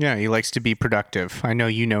 He likes to be productive. I know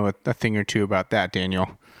you know a thing or two about that,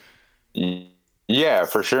 Daniel. Yeah,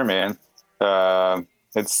 for sure, man.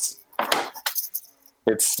 It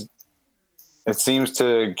seems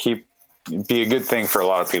to be a good thing for a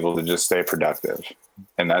lot of people to just stay productive.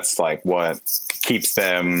 And that's like what keeps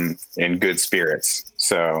them in good spirits.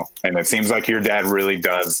 So, and it seems like your dad really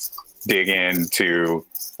does dig into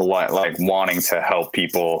like wanting to help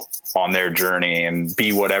people on their journey and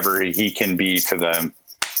be whatever he can be to them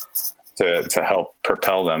to help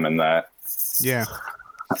propel them in that. Yeah.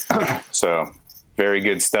 So very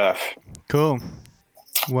good stuff. Cool.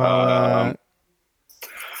 Well,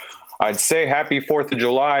 I'd say happy 4th of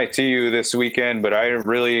July to you this weekend, but I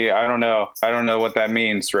don't know what that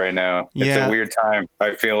means right now. It's a weird time.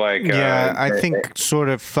 I feel like, I think sort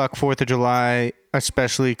of fuck 4th of July,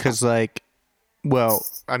 especially cause like, well,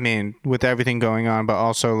 I mean, with everything going on, but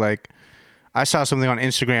also like I saw something on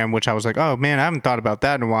Instagram, which I was like, oh man, I haven't thought about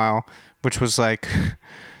that in a while, which was like,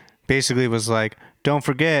 basically was like, don't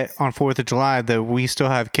forget on 4th of July that we still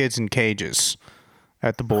have kids in cages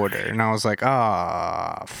at the border. And I was like,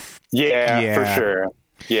 yeah, for sure.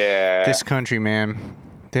 Yeah. This country, man.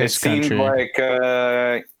 This country. Seems like,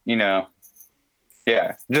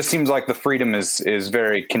 it just seems like the freedom is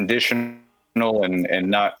very conditional and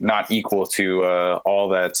not equal to all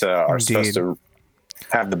that are supposed to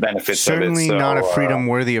have the benefits Certainly of it. So, not a freedom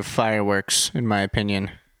worthy of fireworks, in my opinion.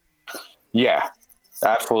 Yeah,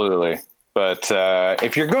 absolutely. But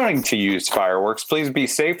if you're going to use fireworks, please be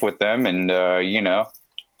safe with them and,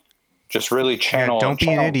 just really channel. Yeah, don't be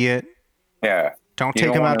an idiot. Yeah. Don't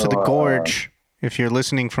take them out to the gorge. If you're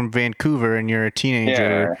listening from Vancouver and you're a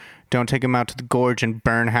teenager, don't take them out to the gorge and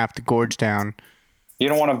burn half the gorge down. You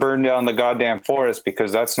don't want to burn down the goddamn forest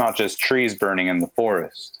because that's not just trees burning in the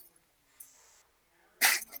forest.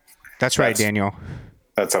 That's right, Daniel.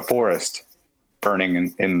 That's a forest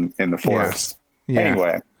burning in the forest. Yeah.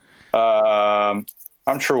 Anyway,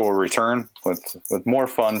 I'm sure we'll return with more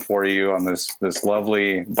fun for you on this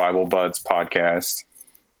lovely Bible Buds podcast.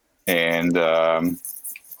 And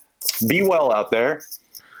be well out there.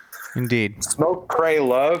 Indeed. Smoke, pray,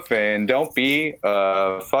 love, and don't be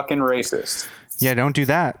fucking racist. Yeah, don't do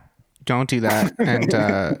that. Don't do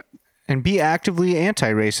that. And be actively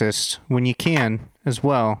anti-racist when you can as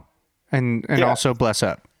well. And also bless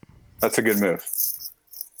up. That's a good move.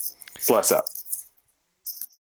 Bless up.